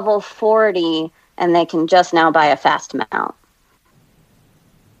hit level 40 and they can just now buy a fast mount.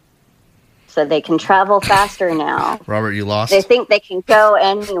 So they can travel faster now. Robert, you lost? They think they can go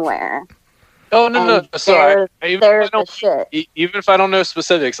anywhere. Oh, no. Sorry. Even if I don't know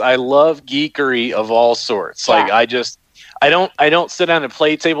specifics, I love geekery of all sorts. Yeah. Like, I don't sit down and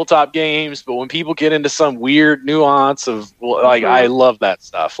play tabletop games, but when people get into some weird nuance of, I love that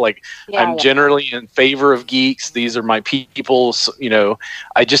stuff. Like, I'm generally in favor of geeks. These are my people.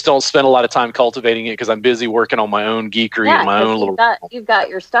 I just don't spend a lot of time cultivating it because I'm busy working on my own geekery and my own little. You've got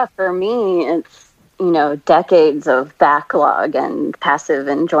your stuff. For me, it's decades of backlog and passive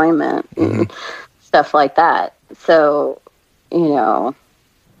enjoyment and stuff like that. So,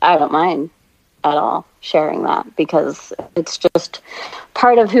 I don't mind at all sharing that because it's just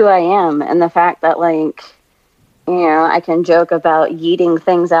part of who I am. And the fact that I can joke about yeeting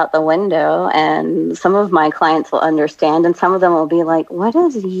things out the window and some of my clients will understand and some of them will be like, what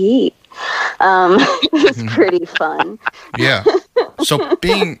is yeet? It's pretty fun. Yeah. So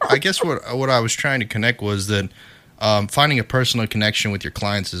I guess what I was trying to connect was that finding a personal connection with your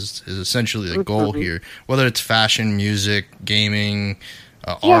clients is essentially the goal here, whether it's fashion, music, gaming,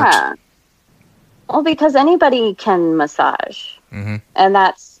 art. Well, because anybody can massage. Mm-hmm. And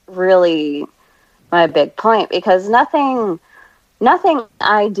that's really my big point because nothing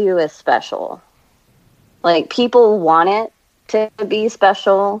I do is special. Like, people want it to be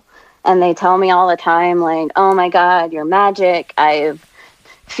special. And they tell me all the time, like, oh my God, you're magic. I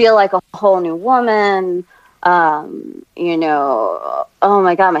feel like a whole new woman. Oh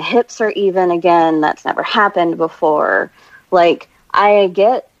my God, my hips are even again. That's never happened before. Like, I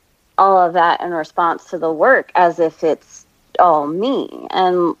get all of that in response to the work as if it's all me.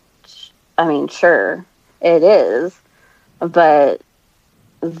 And I mean, sure, it is. But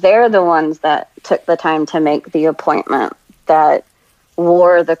they're the ones that took the time to make the appointment, that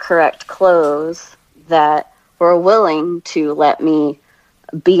wore the correct clothes, that were willing to let me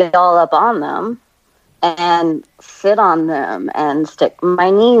be all up on them and sit on them and stick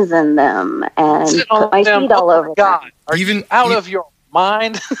my knees in them and put my feet all over them. Are you out of your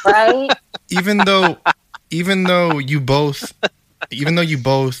mind? Right? Even though you both we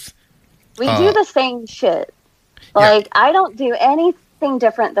do the same shit. Like, I don't do anything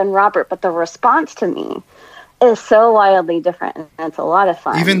different than Robert, but the response to me is so wildly different, and it's a lot of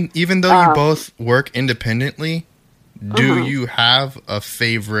fun. Even though you both work independently, do you have a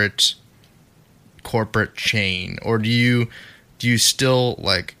favorite corporate chain, or do you still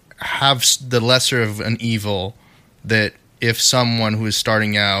like have the lesser of an evil that if someone who is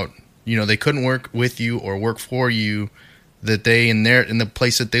starting out, they couldn't work with you or work for you, that they in the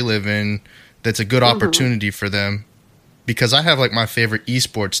place that they live in, that's a good opportunity for them? Because I have like my favorite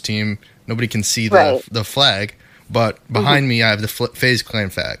esports team. Nobody can see the flag, but behind me I have the FaZe Clan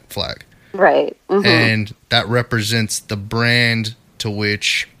flag. Right. And that represents the brand to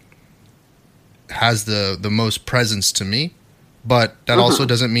which has the most presence to me. But that also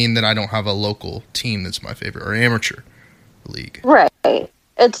doesn't mean that I don't have a local team that's my favorite, or amateur league. Right.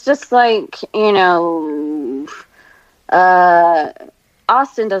 It's just like, Austin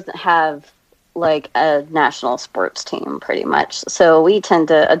doesn't have like a national sports team pretty much. So we tend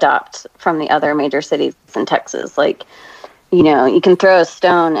to adopt from the other major cities in Texas. Like, you can throw a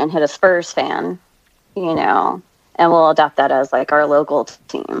stone and hit a Spurs fan, and we'll adopt that as like our local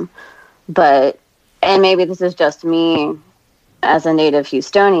team. And maybe this is just me as a native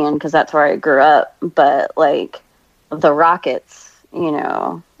Houstonian, because that's where I grew up, but like the Rockets,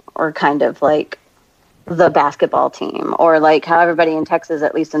 are kind of like the basketball team, or like how everybody in Texas,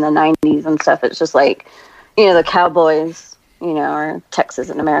 at least in the 90s and stuff, it's just like, the Cowboys, or Texas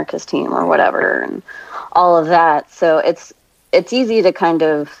and America's team or whatever, and all of that. So it's easy to kind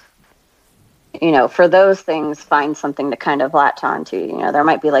of, for those things, find something to kind of latch onto. There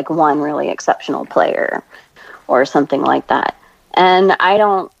might be like one really exceptional player or something like that. And I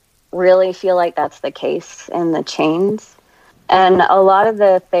don't really feel like that's the case in the chains. And a lot of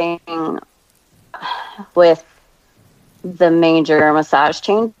the thing with the major massage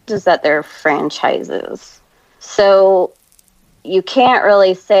chains is that they're franchises. So you can't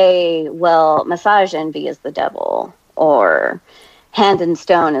really say, well, Massage Envy is the devil, or Hand and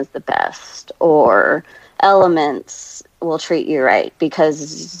Stone is the best, or Elements will treat you right,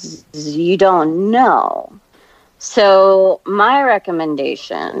 because you don't know. So my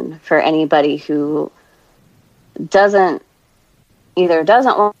recommendation for anybody who doesn't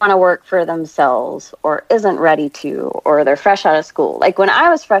want to work for themselves, or isn't ready to, or they're fresh out of school. Like when I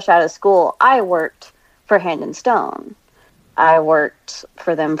was fresh out of school, I worked for Hand and Stone. I worked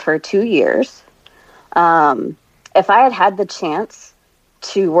for them for 2 years. If I had the chance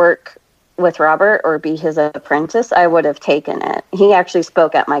to work with Robert or be his apprentice, I would have taken it. He actually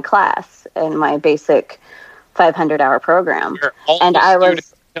spoke at my class in my basic 500-hour program. And I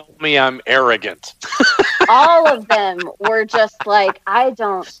was... Tell me I'm arrogant. All of them were just like,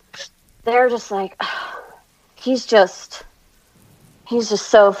 they're just like, oh, he's just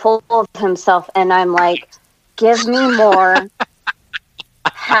so full of himself. And I'm like, give me more.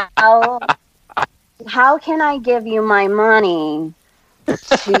 How can I give you my money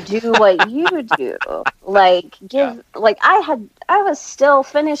to do what you do? Like, I was still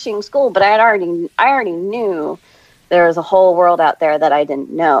finishing school, but I already knew there was a whole world out there that I didn't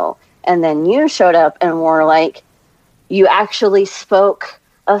know. And then you showed up and were like, you actually spoke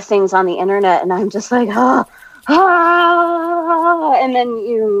of things on the internet, and I'm just like, and then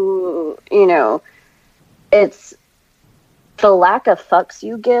it's the lack of fucks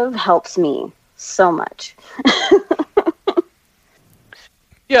you give helps me so much.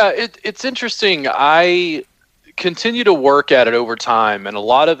 Yeah, it's interesting. I continue to work at it over time, and a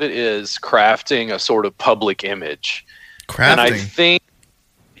lot of it is crafting a sort of public image. And I think,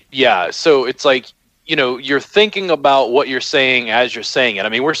 so it's like, you're thinking about what you're saying as you're saying it. I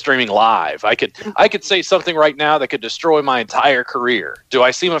mean, we're streaming live. I could say something right now that could destroy my entire career. Do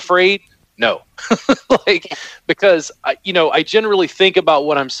I seem afraid? No. Because I generally think about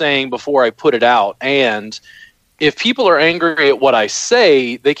what I'm saying before I put it out, and if people are angry at what I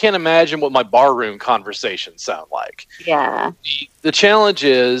say, they can't imagine what my barroom conversations sound like. Yeah. The challenge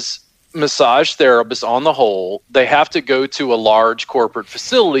is massage therapists on the whole, they have to go to a large corporate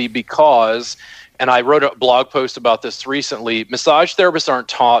facility because, and I wrote a blog post about this recently, massage therapists aren't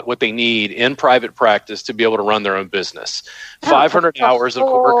taught what they need in private practice to be able to run their own business. 500 hours of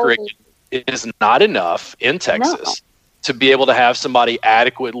core curriculum is not enough in Texas to be able to have somebody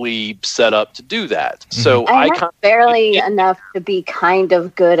adequately set up to do that. So and that's barely enough to be kind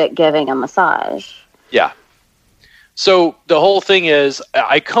of good at giving a massage. Yeah. So the whole thing is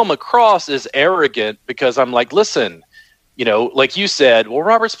I come across as arrogant because I'm like, listen, like you said, well,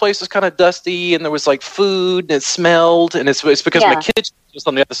 Robert's place was kind of dusty and there was like food and it smelled, and it's because my kitchen was just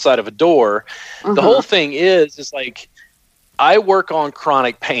on the other side of a door. The whole thing is like, I work on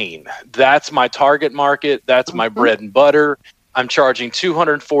chronic pain. That's my target market. That's my bread and butter. I'm charging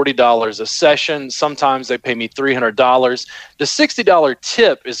 $240 a session. Sometimes they pay me $300. The $60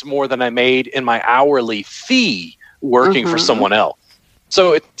 tip is more than I made in my hourly fee working for someone else.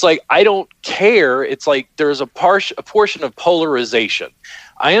 So it's like, I don't care. It's like there's a portion of polarization.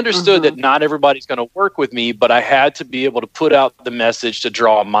 I understood that not everybody's going to work with me, but I had to be able to put out the message to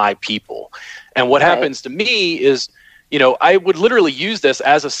draw my people. And what happens to me is, you know, I would literally use this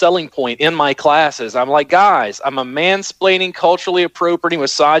as a selling point in my classes. I'm like, guys, I'm a mansplaining, culturally appropriating,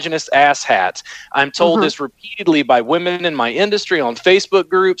 misogynist asshat. I'm told this repeatedly by women in my industry on Facebook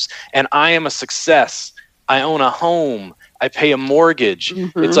groups, and I am a success. I own a home. I pay a mortgage.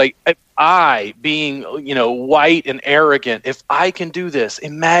 It's like, if I, being, you know, white and arrogant, if I can do this,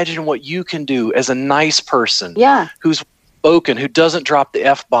 imagine what you can do as a nice person who's spoken, who doesn't drop the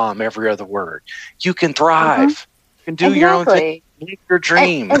F-bomb every other word. You can thrive. You can do your own thing. Live your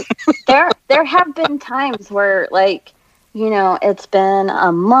dream. And there have been times where, like, you know, it's been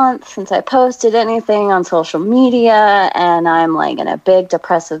a month since I posted anything on social media, and I'm like in a big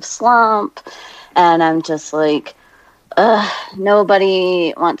depressive slump, and I'm just like,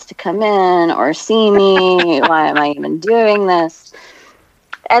 nobody wants to come in or see me. Why am I even doing this?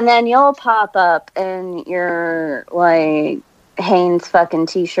 And then you'll pop up in your, like, Hanes fucking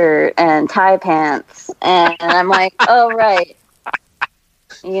t-shirt and tie pants, and I'm like, oh, right.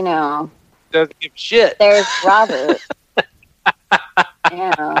 You know. Doesn't give a shit. There's Robert.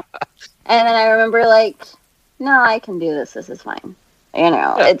 You know. And then I remember, like, no, I can do this. This is fine. You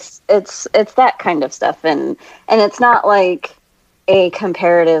know, it's that kind of stuff, and it's not like a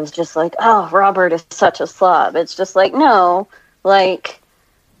comparative, just like, oh, Robert is such a slob. It's just like, no, like,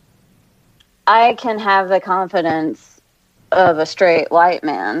 I can have the confidence of a straight white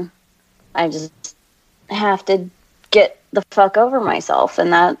man. I just have to get the fuck over myself,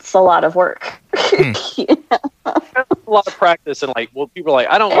 and that's a lot of work. You know? A lot of practice, and like, well, people are like,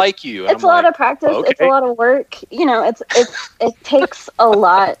 I don't like you. And it's a lot of practice. Okay. It's a lot of work. You know, it takes a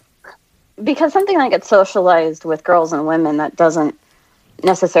lot, because something that gets socialized with girls and women that doesn't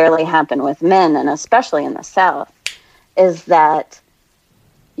necessarily happen with men, and especially in the South, is that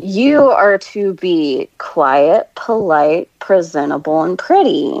you are to be quiet, polite, presentable, and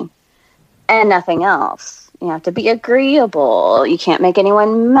pretty, and nothing else. You have to be agreeable. You can't make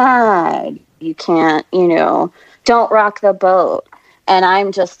anyone mad. You can't, you know, don't rock the boat. And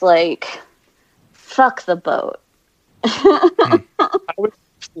I'm just like, fuck the boat. I was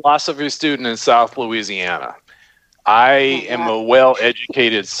a philosophy student in South Louisiana. I am a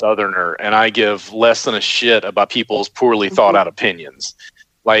well-educated Southerner, and I give less than a shit about people's poorly thought-out opinions.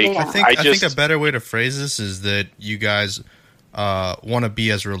 Like, I think a better way to phrase this is that you guys want to be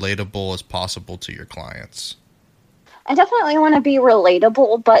as relatable as possible to your clients. I definitely want to be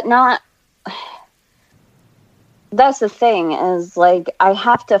relatable, but not... That's the thing, is, like, I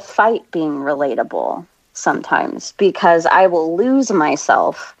have to fight being relatable sometimes, because I will lose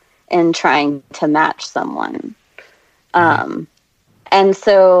myself in trying to match someone. And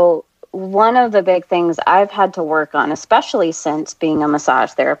so one of the big things I've had to work on, especially since being a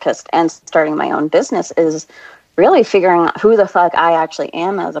massage therapist and starting my own business, is really figuring out who the fuck I actually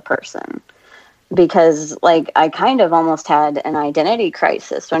am as a person. Because, like, I kind of almost had an identity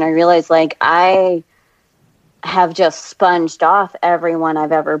crisis when I realized, like, I have just sponged off everyone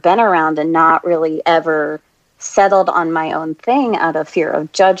I've ever been around and not really ever settled on my own thing out of fear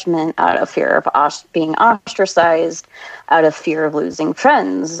of judgment, out of fear of being ostracized, out of fear of losing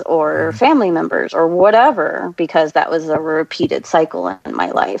friends or family members or whatever, because that was a repeated cycle in my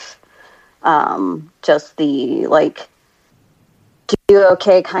life. Just the, like, do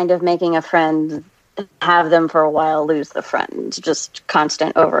okay kind of making a friend, have them for a while, lose the friend, just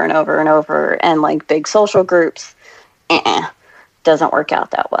constant over and over and over, and like big social groups, doesn't work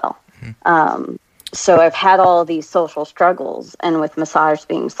out that well. So I've had all these social struggles, and with massage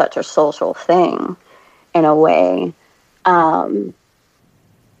being such a social thing in a way, but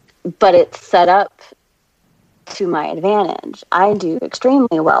it's set up to my advantage. I do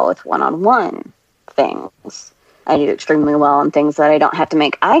extremely well with one-on-one things. I do extremely well on things that I don't have to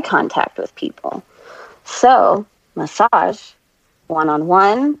make eye contact with people. So, massage,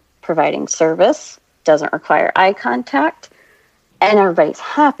 one-on-one, providing service, doesn't require eye contact, and everybody's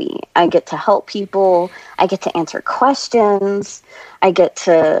happy. I get to help people. I get to answer questions. I get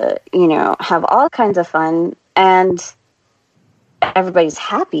to, you know, have all kinds of fun, and everybody's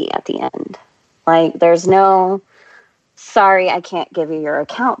happy at the end. Like, there's no, sorry, I can't give you your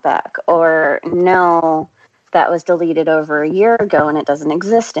account back, or no, that was deleted over a year ago and it doesn't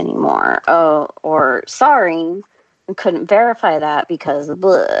exist anymore. Oh, or sorry, I couldn't verify that because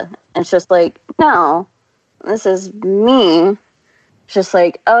blah. It's just like, no, this is me. It's just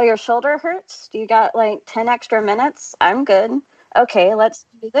like, oh, your shoulder hurts? Do you got like 10 extra minutes? I'm good. Okay, let's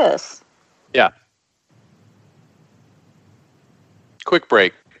do this. Yeah. Quick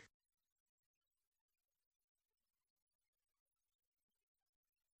break.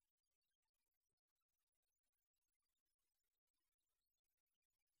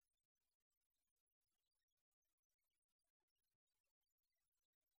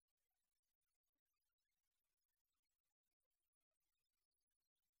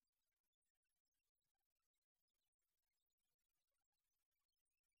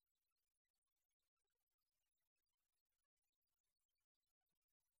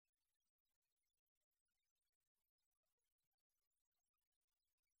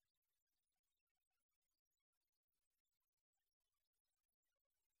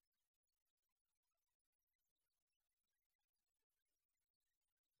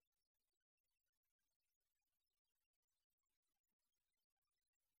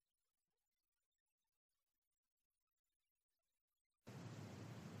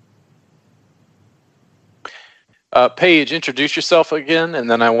 Paige, introduce yourself again,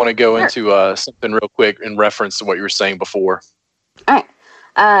 and then I want to go into something real quick in reference to what you were saying before. All right.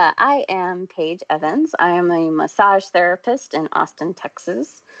 I am Paige Evans. I am a massage therapist in Austin,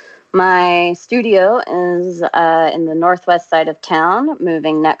 Texas. My studio is in the northwest side of town,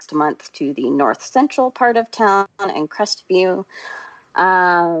 moving next month to the north central part of town in Crestview.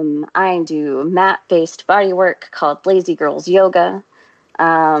 I do mat-based body work called Lazy Girls Yoga,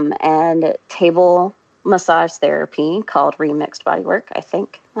 and table massage therapy called Remixed Body Work. I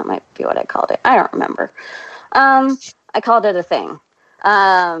think that might be what I called it. I don't remember. I called it a thing.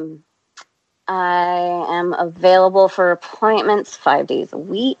 I am available for appointments 5 days a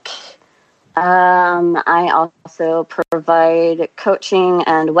week. I also provide coaching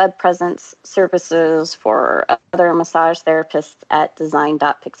and web presence services for other massage therapists at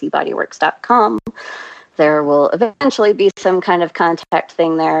design.pixiebodyworks.com. There will eventually be some kind of contact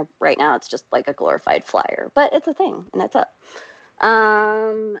thing there. Right now it's just like a glorified flyer, but it's a thing and it's up.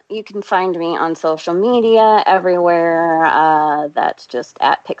 You can find me on social media everywhere. That's just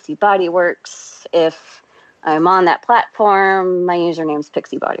at Pixie Body Works. If I'm on that platform, my username's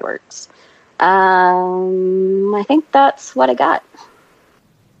Pixie Body Works. I think that's what I got.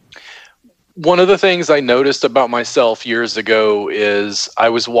 One of the things I noticed about myself years ago is I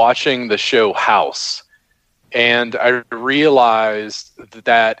was watching the show House, and I realized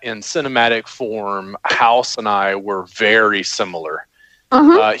that in cinematic form, House and I were very similar.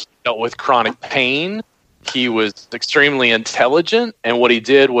 He dealt with chronic pain. He was extremely intelligent. And what he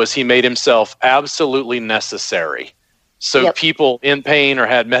did was he made himself absolutely necessary. So people in pain or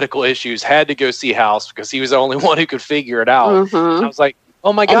had medical issues had to go see House because he was the only one who could figure it out. I was like,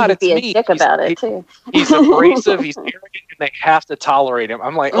 oh my God, it's me. Dick about it too. He's abrasive. He's arrogant, and they have to tolerate him.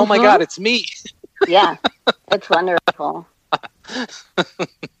 I'm like, oh my God, it's me. Yeah, it's wonderful.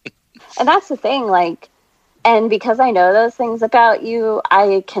 And that's the thing, like, and because I know those things about you,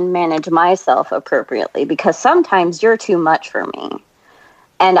 I can manage myself appropriately because sometimes you're too much for me.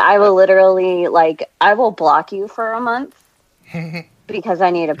 And I will literally, like, I will block you for a month because I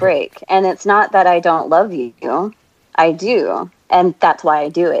need a break. And it's not that I don't love you. I do. And that's why I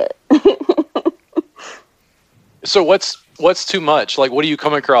do it. So what's too much? Like, what do you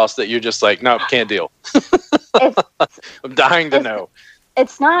come across that you're just like, no, can't deal? I'm dying to know.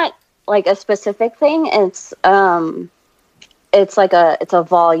 It's not like a specific thing. It's like it's a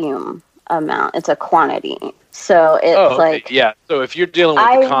volume amount. It's a quantity. So it's like, yeah. So if you're dealing with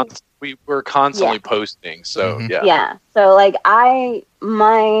we're constantly posting. So yeah. So like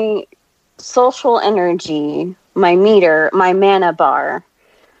my social energy, my meter, my mana bar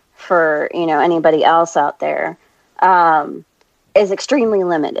for, anybody else out there, is extremely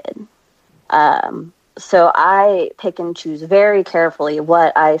limited. So I pick and choose very carefully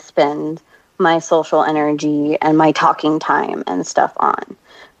what I spend my social energy and my talking time and stuff on,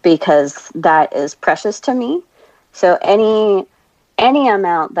 because that is precious to me. So any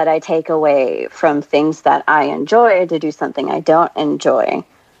amount that I take away from things that I enjoy to do something I don't enjoy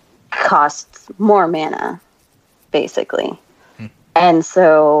costs more mana, basically. And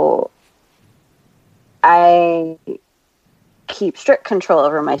so I keep strict control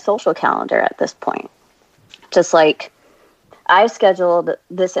over my social calendar at this point. Just like I've scheduled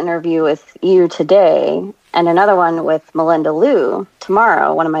this interview with you today and another one with Melinda Liu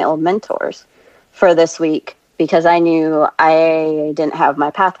tomorrow, one of my old mentors, for this week, because I knew I didn't have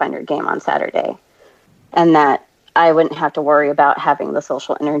my Pathfinder game on Saturday and that I wouldn't have to worry about having the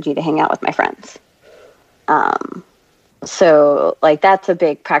social energy to hang out with my friends. So like that's a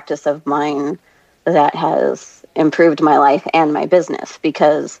big practice of mine that has improved my life and my business,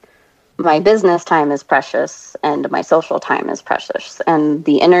 because my business time is precious and my social time is precious, and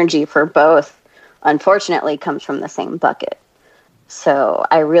the energy for both unfortunately comes from the same bucket. So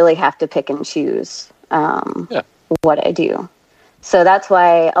I really have to pick and choose Yeah. what I do. So that's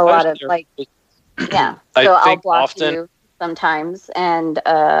why a lot of like, yeah. I So I'll think block often- you sometimes, and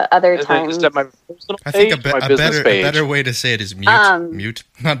other And then times, just at my personal I think page, my business page. a better way to say it is mute. Mute,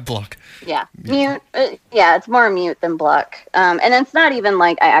 not block. yeah, mute. Yeah, it's more mute than block. And it's not even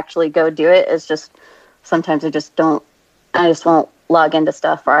like I actually go do it. It's just sometimes I just won't log into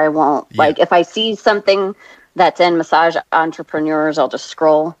stuff, or I won't like if I see something that's in Massage Entrepreneurs, I'll just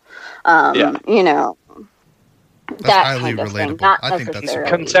scroll. You know, That's that highly kind of relatable. thing. Not I think that's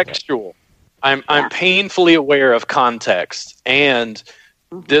necessarily Contextual. I'm painfully aware of context, and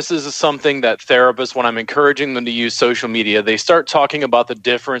this is something that therapists, when I'm encouraging them to use social media, they start talking about the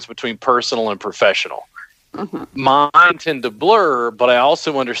difference between personal and professional. Mine tend to blur, but I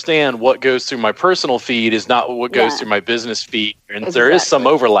also understand what goes through my personal feed is not what goes through my business feed, and there is some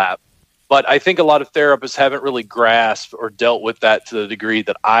overlap. But I think a lot of therapists haven't really grasped or dealt with that to the degree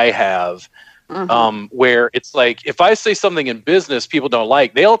that I have. Where it's like, if I say something in business people don't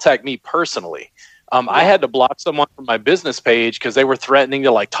like, they'll attack me personally. I had to block someone from my business page because they were threatening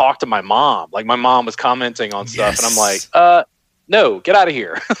to like talk to my mom. Like my mom was commenting on stuff, and I'm like, no, get out of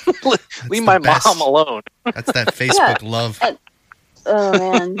here. Leave my mom alone. That's that Facebook love. Oh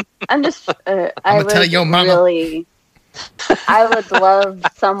man, I'm just. I'm gonna tell your mama. Really, I would love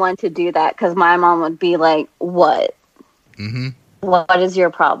someone to do that, because my mom would be like, "What? What is your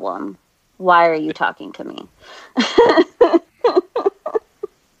problem? Why are you talking to me?"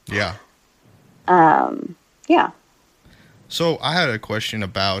 Yeah. Yeah. So I had a question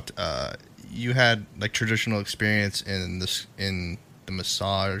about you had like traditional experience in the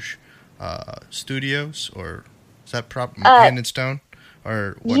massage studios, or is that Hand and Stone,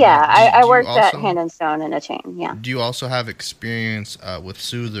 or whatnot? Yeah, I worked at Hand and Stone in a chain. Yeah. Do you also have experience with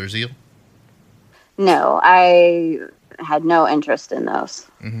Soothe or Zeal? No, I had no interest in those.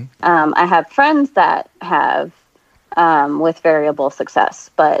 I have friends that have with variable success,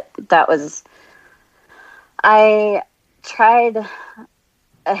 but that was, I tried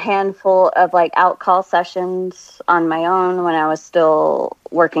a handful of like out-call sessions on my own when I was still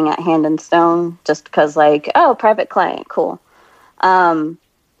working at Hand and Stone, just because like, oh, private client, cool. And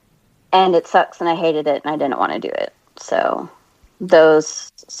it sucks, and I hated it, and I didn't want to do it. So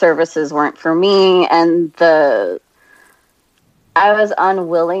those services weren't for me, and I was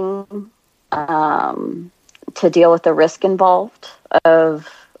unwilling to deal with the risk involved of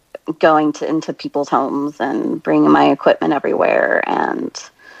going into people's homes and bringing my equipment everywhere. And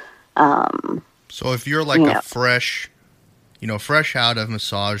so if you're like a fresh out of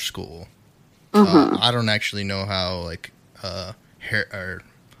massage school, I don't actually know how like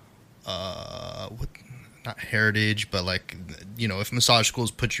not heritage, but like, if massage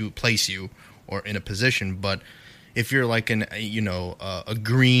schools place you or in a position, but if you're like a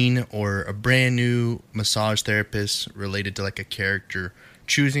green or a brand new massage therapist related to like a character,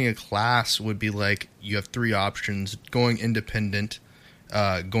 choosing a class would be like, you have three options: going independent,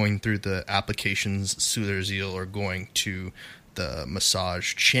 going through the applications, Soothe or Zeal, or going to the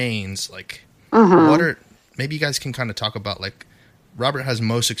massage chains. Like, maybe you guys can kind of talk about, like, Robert has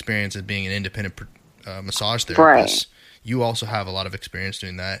most experience as being an independent massage therapist. Right. You also have a lot of experience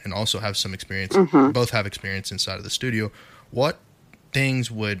doing that, and also have some experience. Both have experience inside of the studio. What things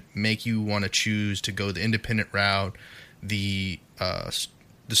would make you want to choose to go the independent route, the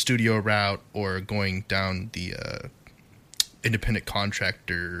studio route, or going down the independent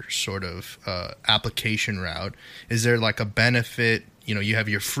contractor sort of application route? Is there like a benefit? You have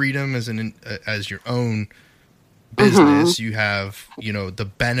your freedom as your own business. You have the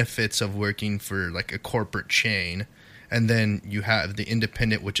benefits of working for like a corporate chain. And then you have the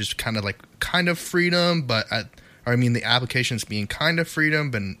independent, which is kind of freedom, but the applications being kind of freedom,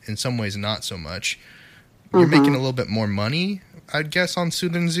 but in some ways not so much. You're making a little bit more money, I'd guess, on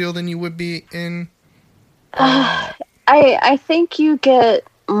Soothe and Zeal than you would be in. I think you get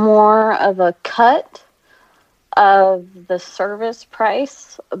more of a cut of the service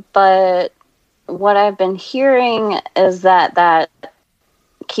price, but what I've been hearing is that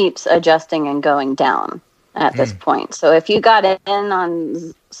keeps adjusting and going down at this point. So if you got in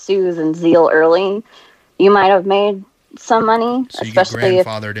on Soothe and Zeal early, you might have made some money. So you get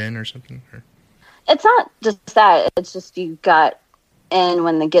grandfathered in or something? Or? It's not just that. It's just you got in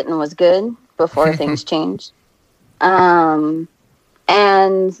when the getting was good before things changed. And,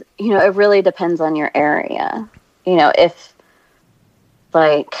 it really depends on your area. If,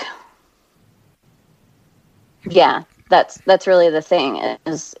 like, yeah. That's really the thing,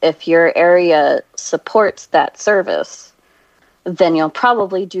 is if your area supports that service, then you'll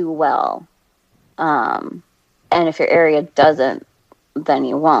probably do well. And if your area doesn't, then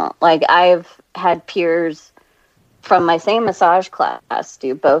you won't. Like, I've had peers from my same massage class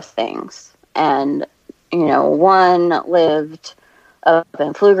do both things. And, one lived up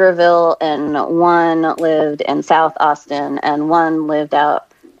in Pflugerville, and one lived in South Austin, and one lived out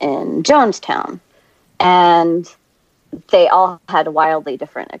in Jonestown. And they all had wildly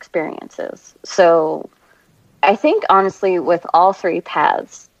different experiences. So I think, honestly, with all three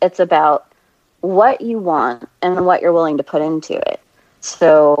paths, it's about what you want and what you're willing to put into it.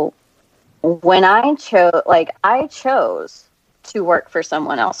 So when I chose to work for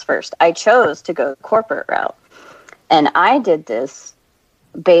someone else first. I chose to go the corporate route. And I did this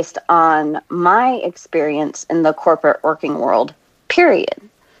based on my experience in the corporate working world, period.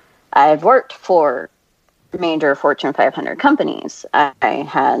 I've worked for major Fortune 500 companies. I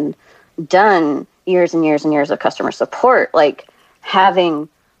had done years and years and years of customer support, like having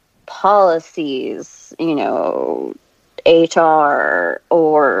policies, HR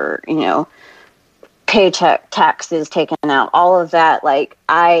or, paycheck taxes taken out, all of that. Like,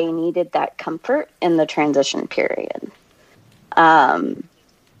 I needed that comfort in the transition period. And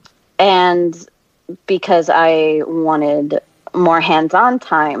because I wanted more hands-on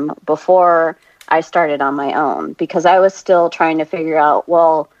time before I started on my own, because I was still trying to figure out,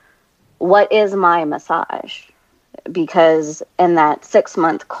 well, what is my massage? Because in that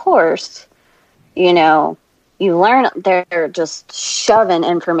 6-month course, you learn, they're just shoving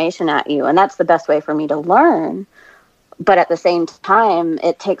information at you. And that's the best way for me to learn. But at the same time,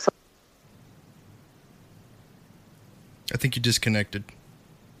 it takes... I think you disconnected.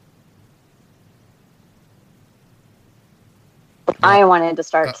 I wanted to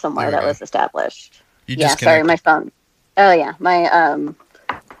start somewhere that was established. Sorry, my phone. Oh, yeah. My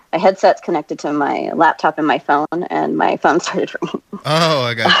headset's connected to my laptop and my phone, and my phone started ringing. Oh,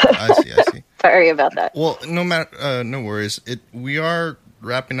 I got it. I see. Sorry about that. Well, no worries. We are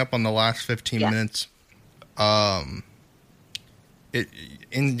wrapping up on the last 15 minutes.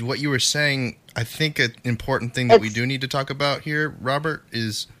 In what you were saying, I think an important thing that we do need to talk about here, Robert,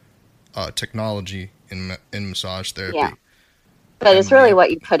 is technology in massage therapy. Yeah. But it's really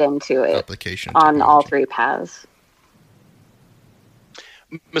what you put into it application on technology. all three paths.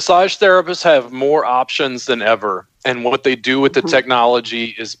 Massage therapists have more options than ever. And what they do with the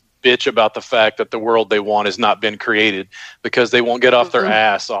technology is bitch about the fact that the world they want has not been created, because they won't get off their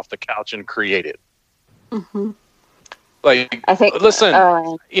ass off the couch and create it. Like, I think, listen,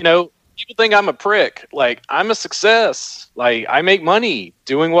 people think I'm a prick. Like, I'm a success. Like, I make money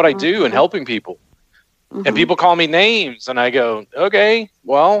doing what I do and helping people. And people call me names, and I go, okay,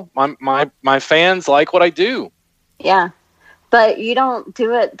 well, my fans like what I do. Yeah. But you don't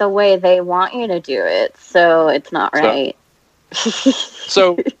do it the way they want you to do it, so it's not right.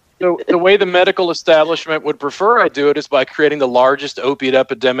 So the way the medical establishment would prefer I do it is by creating the largest opiate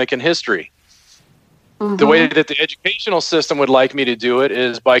epidemic in history. The way that the educational system would like me to do it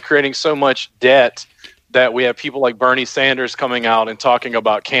is by creating so much debt that we have people like Bernie Sanders coming out and talking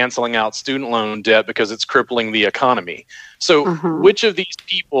about canceling out student loan debt because it's crippling the economy. So which of these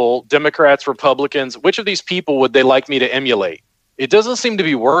people, Democrats, Republicans, which of these people would they like me to emulate? It doesn't seem to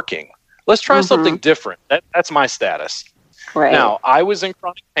be working. Let's try something different. That's my status. Right. Now, I was in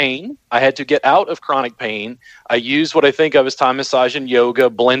chronic pain. I had to get out of chronic pain. I used what I think of as Thai massage and yoga,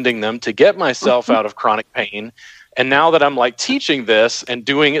 blending them to get myself out of chronic pain. And now that I'm like teaching this and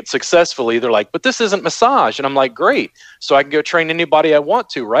doing it successfully, they're like, but this isn't massage. And I'm like, great. So I can go train anybody I want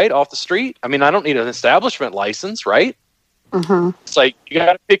to, right? Off the street. I mean, I don't need an establishment license, right? It's like, you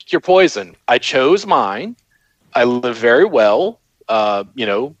got to pick your poison. I chose mine. I live very well,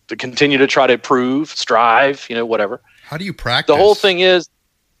 to continue to try to improve, strive, whatever. How do you practice? The whole thing is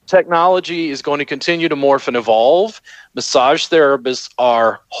technology is going to continue to morph and evolve. Massage therapists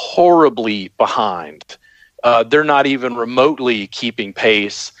are horribly behind. They're not even remotely keeping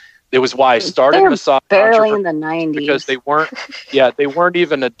pace. It was why I started massage barely in the 90s, because they weren't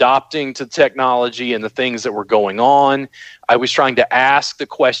even adopting to technology and the things that were going on. I was trying to ask the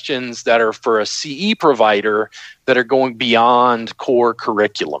questions that are for a CE provider that are going beyond core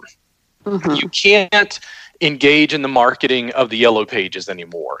curriculum. You can't engage in the marketing of the yellow pages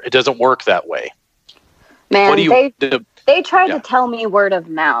anymore. It doesn't work that way. Man, they tried to tell me word of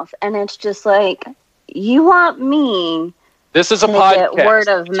mouth, and it's just like, you want me this is a to podcast. get word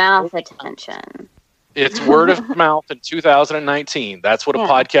of mouth attention. It's word of mouth in 2019. That's what a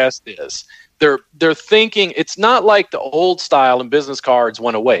podcast is. They're thinking it's not like the old style and business cards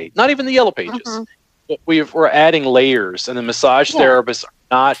went away. Not even the yellow pages. We're adding layers, and the massage therapists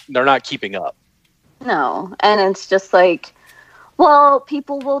they're not keeping up. No, and it's just like, well,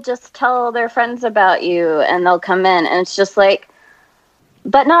 people will just tell their friends about you, and they'll come in, and it's just like,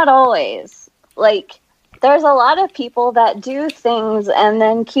 but not always. Like, there's a lot of people that do things and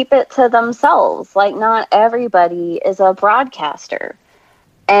then keep it to themselves. Like, not everybody is a broadcaster.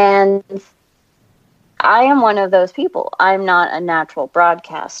 And I am one of those people. I'm not a natural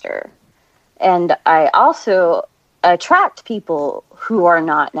broadcaster. And I also attract people who are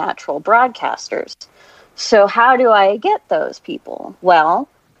not natural broadcasters. So how do I get those people? Well,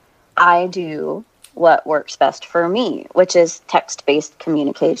 I do what works best for me, which is text-based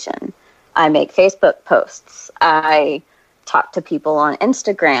communication. I make Facebook posts. I talk to people on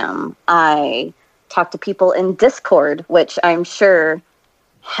Instagram. I talk to people in Discord, which I'm sure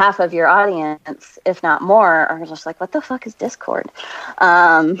half of your audience, if not more, are just like, what the fuck is Discord?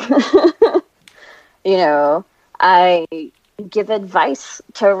 You know, I give advice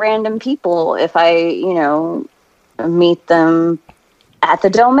to random people if I, meet them at the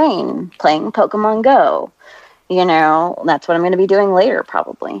domain playing Pokemon Go. That's what I'm going to be doing later,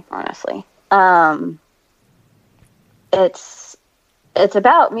 probably, honestly. It's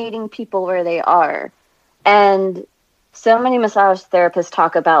about meeting people where they are. And so many massage therapists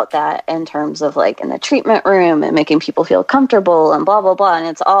talk about that in terms of like in the treatment room and making people feel comfortable and blah, blah, blah. And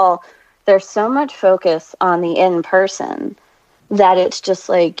it's all, there's so much focus on the in-person that it's just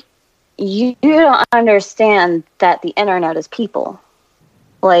like, you don't understand that the internet is people.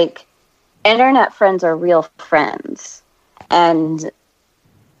 Like, internet friends are real friends. And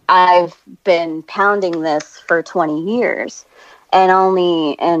I've been pounding this for 20 years. And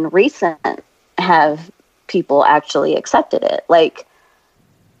only in recent have people actually accepted it. Like,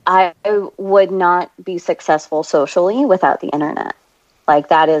 I would not be successful socially without the internet. Like,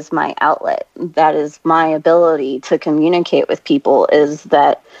 that is my outlet. That is my ability to communicate with people, is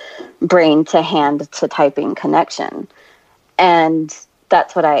that brain to hand to typing connection. And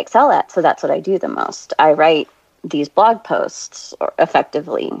that's what I excel at. So that's what I do the most. I write these blog posts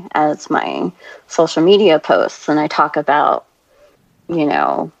effectively as my social media posts. And I talk about,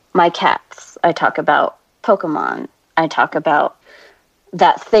 my cats. I talk about Pokemon. I talk about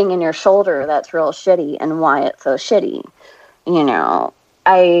that thing in your shoulder that's real shitty and why it's so shitty.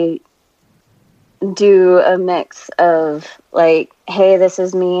 I do a mix of like, hey, this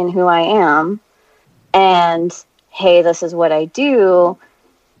is me and who I am, and hey, this is what I do,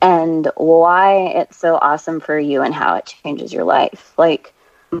 and why it's so awesome for you and how it changes your life. Like,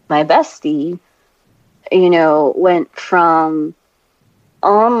 my bestie, went from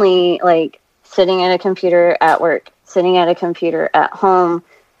only like sitting at a computer at work, sitting at a computer at home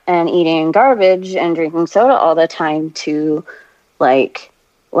and eating garbage and drinking soda all the time to like,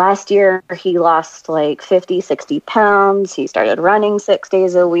 last year, he lost like 50, 60 pounds. He started running 6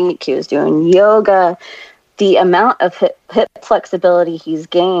 days a week. He was doing yoga. The amount of hip flexibility he's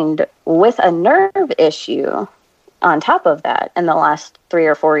gained with a nerve issue on top of that in the last 3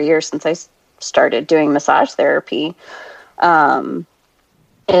 or 4 years since I started doing massage therapy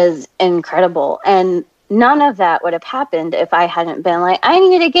is incredible. And none of that would have happened if I hadn't been like, I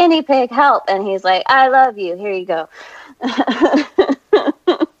need a guinea pig, help. And he's like, I love you. Here you go.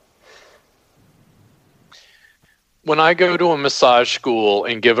 When I go to a massage school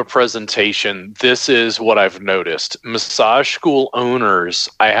and give a presentation, this is what I've noticed. Massage school owners,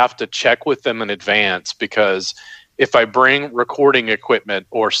 I have to check with them in advance, because if I bring recording equipment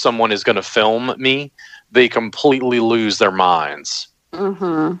or someone is going to film me, they completely lose their minds.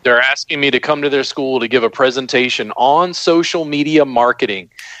 Mm-hmm. They're asking me to come to their school to give a presentation on social media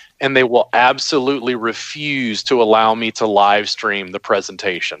marketing, and they will absolutely refuse to allow me to live stream the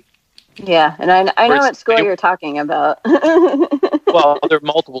presentation. Yeah, and I know what school you're talking about. Well, there are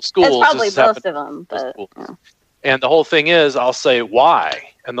multiple schools. It's probably most of them. But, yeah. And the whole thing is, I'll say,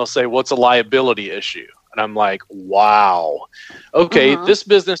 why? And they'll say, well, it's a liability issue. And I'm like, wow. Okay, This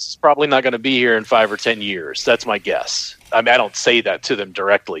business is probably not going to be here in 5 or 10 years. That's my guess. I mean, I don't say that to them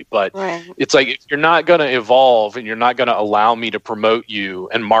directly, but It's like, if you're not going to evolve and you're not going to allow me to promote you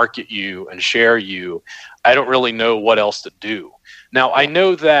and market you and share you, I don't really know what else to do. Now, I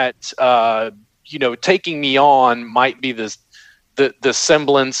know that, taking me on might be the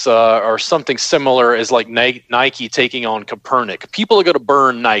semblance or something similar as like Nike taking on Copernic. People are going to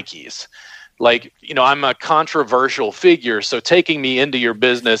burn Nikes. Like, I'm a controversial figure, so taking me into your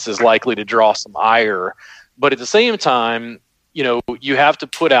business is likely to draw some ire. But at the same time, you have to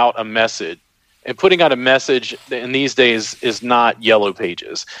put out a message. And putting out a message in these days is not yellow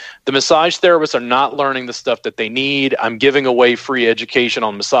pages. The massage therapists are not learning the stuff that they need. I'm giving away free education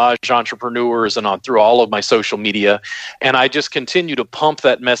on massage entrepreneurs and through all of my social media. And I just continue to pump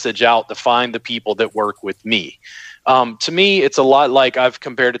that message out to find the people that work with me. To me, it's a lot like I've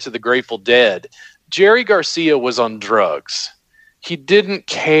compared it to the Grateful Dead. Jerry Garcia was on drugs. he didn't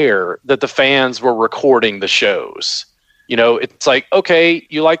care that the fans were recording the shows. You know, it's like, okay,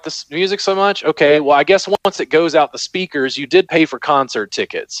 you like this music so much? Okay, well, I guess once it goes out the speakers, you did pay for concert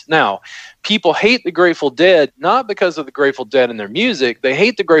tickets. Now, people hate the Grateful Dead, not because of the Grateful Dead and their music. They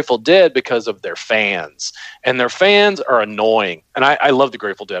hate the Grateful Dead because of their fans. And their fans are annoying. And I love the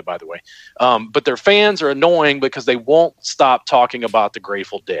Grateful Dead, by the way. But their fans are annoying because they won't stop talking about the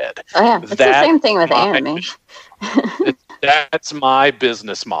Grateful Dead. Oh, yeah. It's the same thing with anime. That's my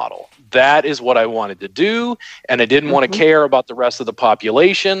business model. That is what I wanted to do, and I didn't want to care about the rest of the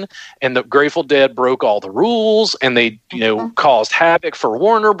population. And the Grateful Dead broke all the rules, and they, caused havoc for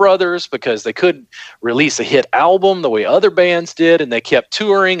Warner Brothers because they couldn't release a hit album the way other bands did, and they kept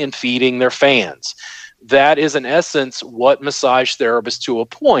touring and feeding their fans. That is, in essence, what massage therapists to a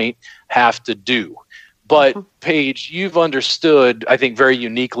point have to do. But, Paige, you've understood, I think, very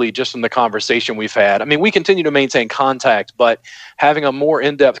uniquely just from the conversation we've had. I mean, we continue to maintain contact, but having a more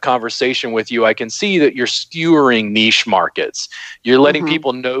in-depth conversation with you, I can see that you're skewering niche markets. You're letting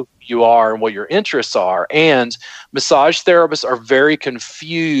people know who you are and what your interests are. And massage therapists are very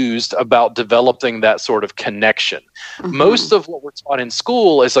confused about developing that sort of connection. Most of what we're taught in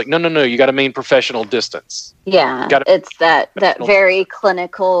school is like, no, you got to maintain professional distance. Yeah, it's that very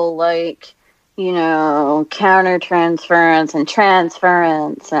clinical, like, counter transference and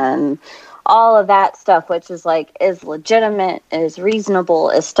transference and all of that stuff, which is like, is legitimate, is reasonable,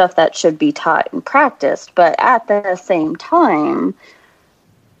 is stuff that should be taught and practiced. But at the same time,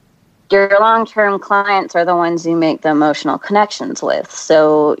 your long-term clients are the ones you make the emotional connections with.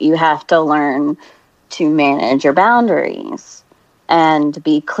 So you have to learn to manage your boundaries and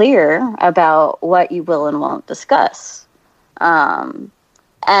be clear about what you will and won't discuss.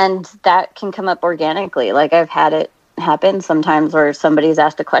 And that can come up organically. Like, I've had it happen sometimes where somebody's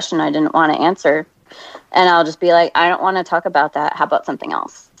asked a question I didn't want to answer. And I'll just be like, I don't want to talk about that. How about something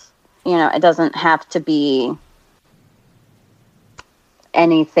else? It doesn't have to be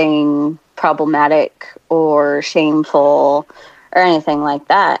anything problematic or shameful or anything like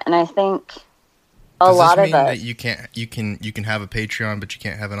that. And I think a lot of us... Does this mean that you can have a Patreon, but you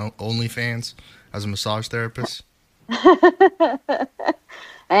can't have an OnlyFans as a massage therapist?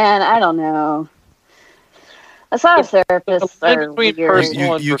 And I don't know. Massage therapists are weird.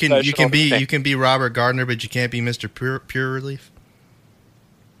 You can be Robert Gardner, but you can't be Mr. Pure Relief.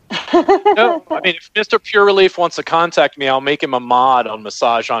 No, I mean, if Mr. Pure Relief wants to contact me, I'll make him a mod on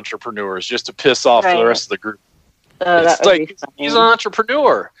Massage Entrepreneurs just to piss off the rest of the group. It's like, he's an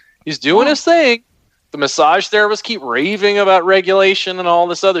entrepreneur. He's doing his thing. The massage therapists keep raving about regulation and all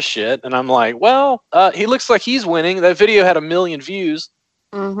this other shit. And I'm like, well, he looks like he's winning. That video had 1 million views.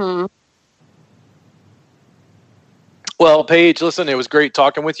 Well, Paige, listen, it was great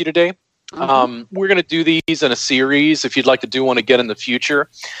talking with you today. We're going to do these in a series if you'd like to do one again in the future.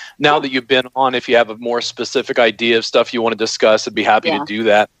 Now that you've been on, if you have a more specific idea of stuff you want to discuss, I'd be happy to do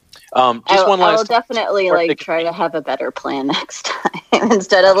that. I'll definitely try to have a better plan next time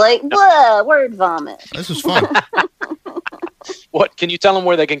instead of blah, word vomit. This was fun. What can you tell them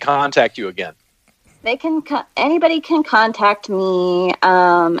where they can contact you again? They can. Anybody can contact me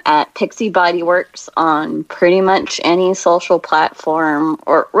at Pixie Body Works on pretty much any social platform,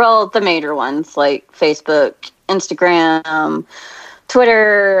 or the major ones like Facebook, Instagram,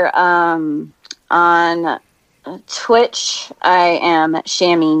 Twitter. On Twitch, I am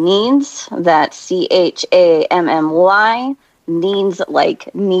Shammy Needs. That's CHAMMY. Needs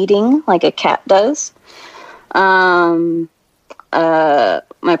like kneading, like a cat does.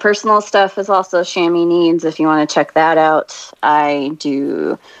 My personal stuff is also Shammy Needs, if you want to check that out. I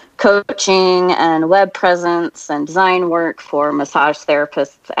do coaching and web presence and design work for massage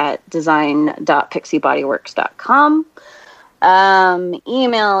therapists at design.pixiebodyworks.com.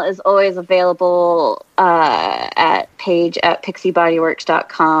 Email is always available at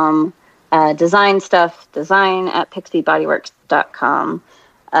page@pixiebodyworks.com. Design stuff, design@pixiebodyworks.com.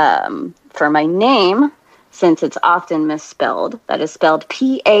 For my name, since it's often misspelled, that is spelled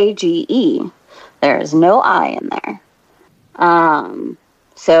Page. There is no I in there.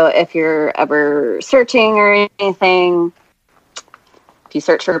 So if you're ever searching or anything, if you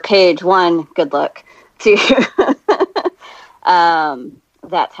search for Page 1, good luck. 2,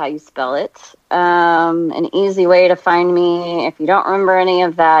 that's how you spell it. An easy way to find me, if you don't remember any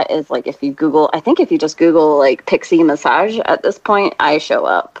of that, is if you just Google Pixie Massage at this point, I show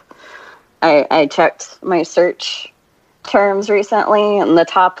up. I checked my search terms recently, and the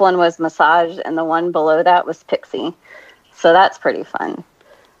top one was massage, and the one below that was Pixie. So that's pretty fun.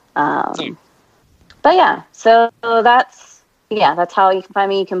 But yeah, so that's how you can find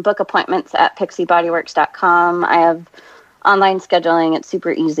me. You can book appointments at pixiebodyworks.com. I have online scheduling. It's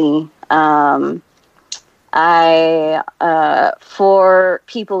super easy. For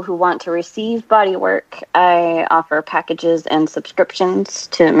people who want to receive bodywork, I offer packages and subscriptions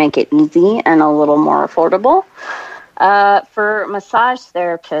to make it easy and a little more affordable. For massage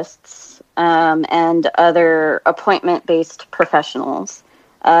therapists and other appointment-based professionals,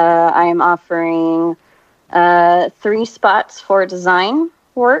 I am offering 3 spots for design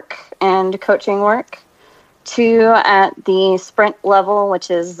work and coaching work. 2 at the sprint level, which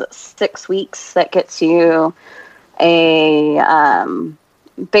is 6 weeks. That gets you a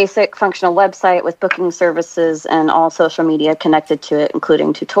basic functional website with booking services and all social media connected to it,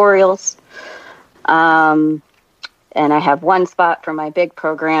 including tutorials. And I have 1 spot for my big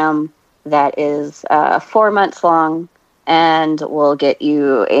program that is 4 months long and will get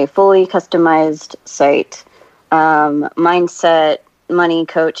you a fully customized site, mindset, money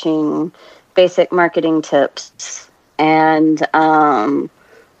coaching, basic marketing tips, and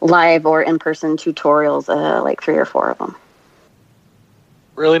live or in-person tutorials, like 3 or 4 of them.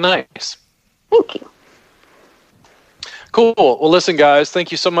 Really nice. Thank you. Cool. Well, listen, guys, thank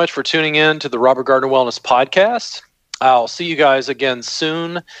you so much for tuning in to the Robert Gardner Wellness Podcast. I'll see you guys again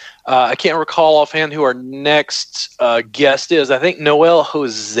soon. I can't recall offhand who our next guest is. I think Noel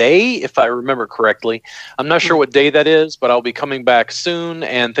Jose, if I remember correctly. I'm not sure what day that is, but I'll be coming back soon.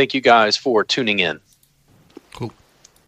 And thank you guys for tuning in.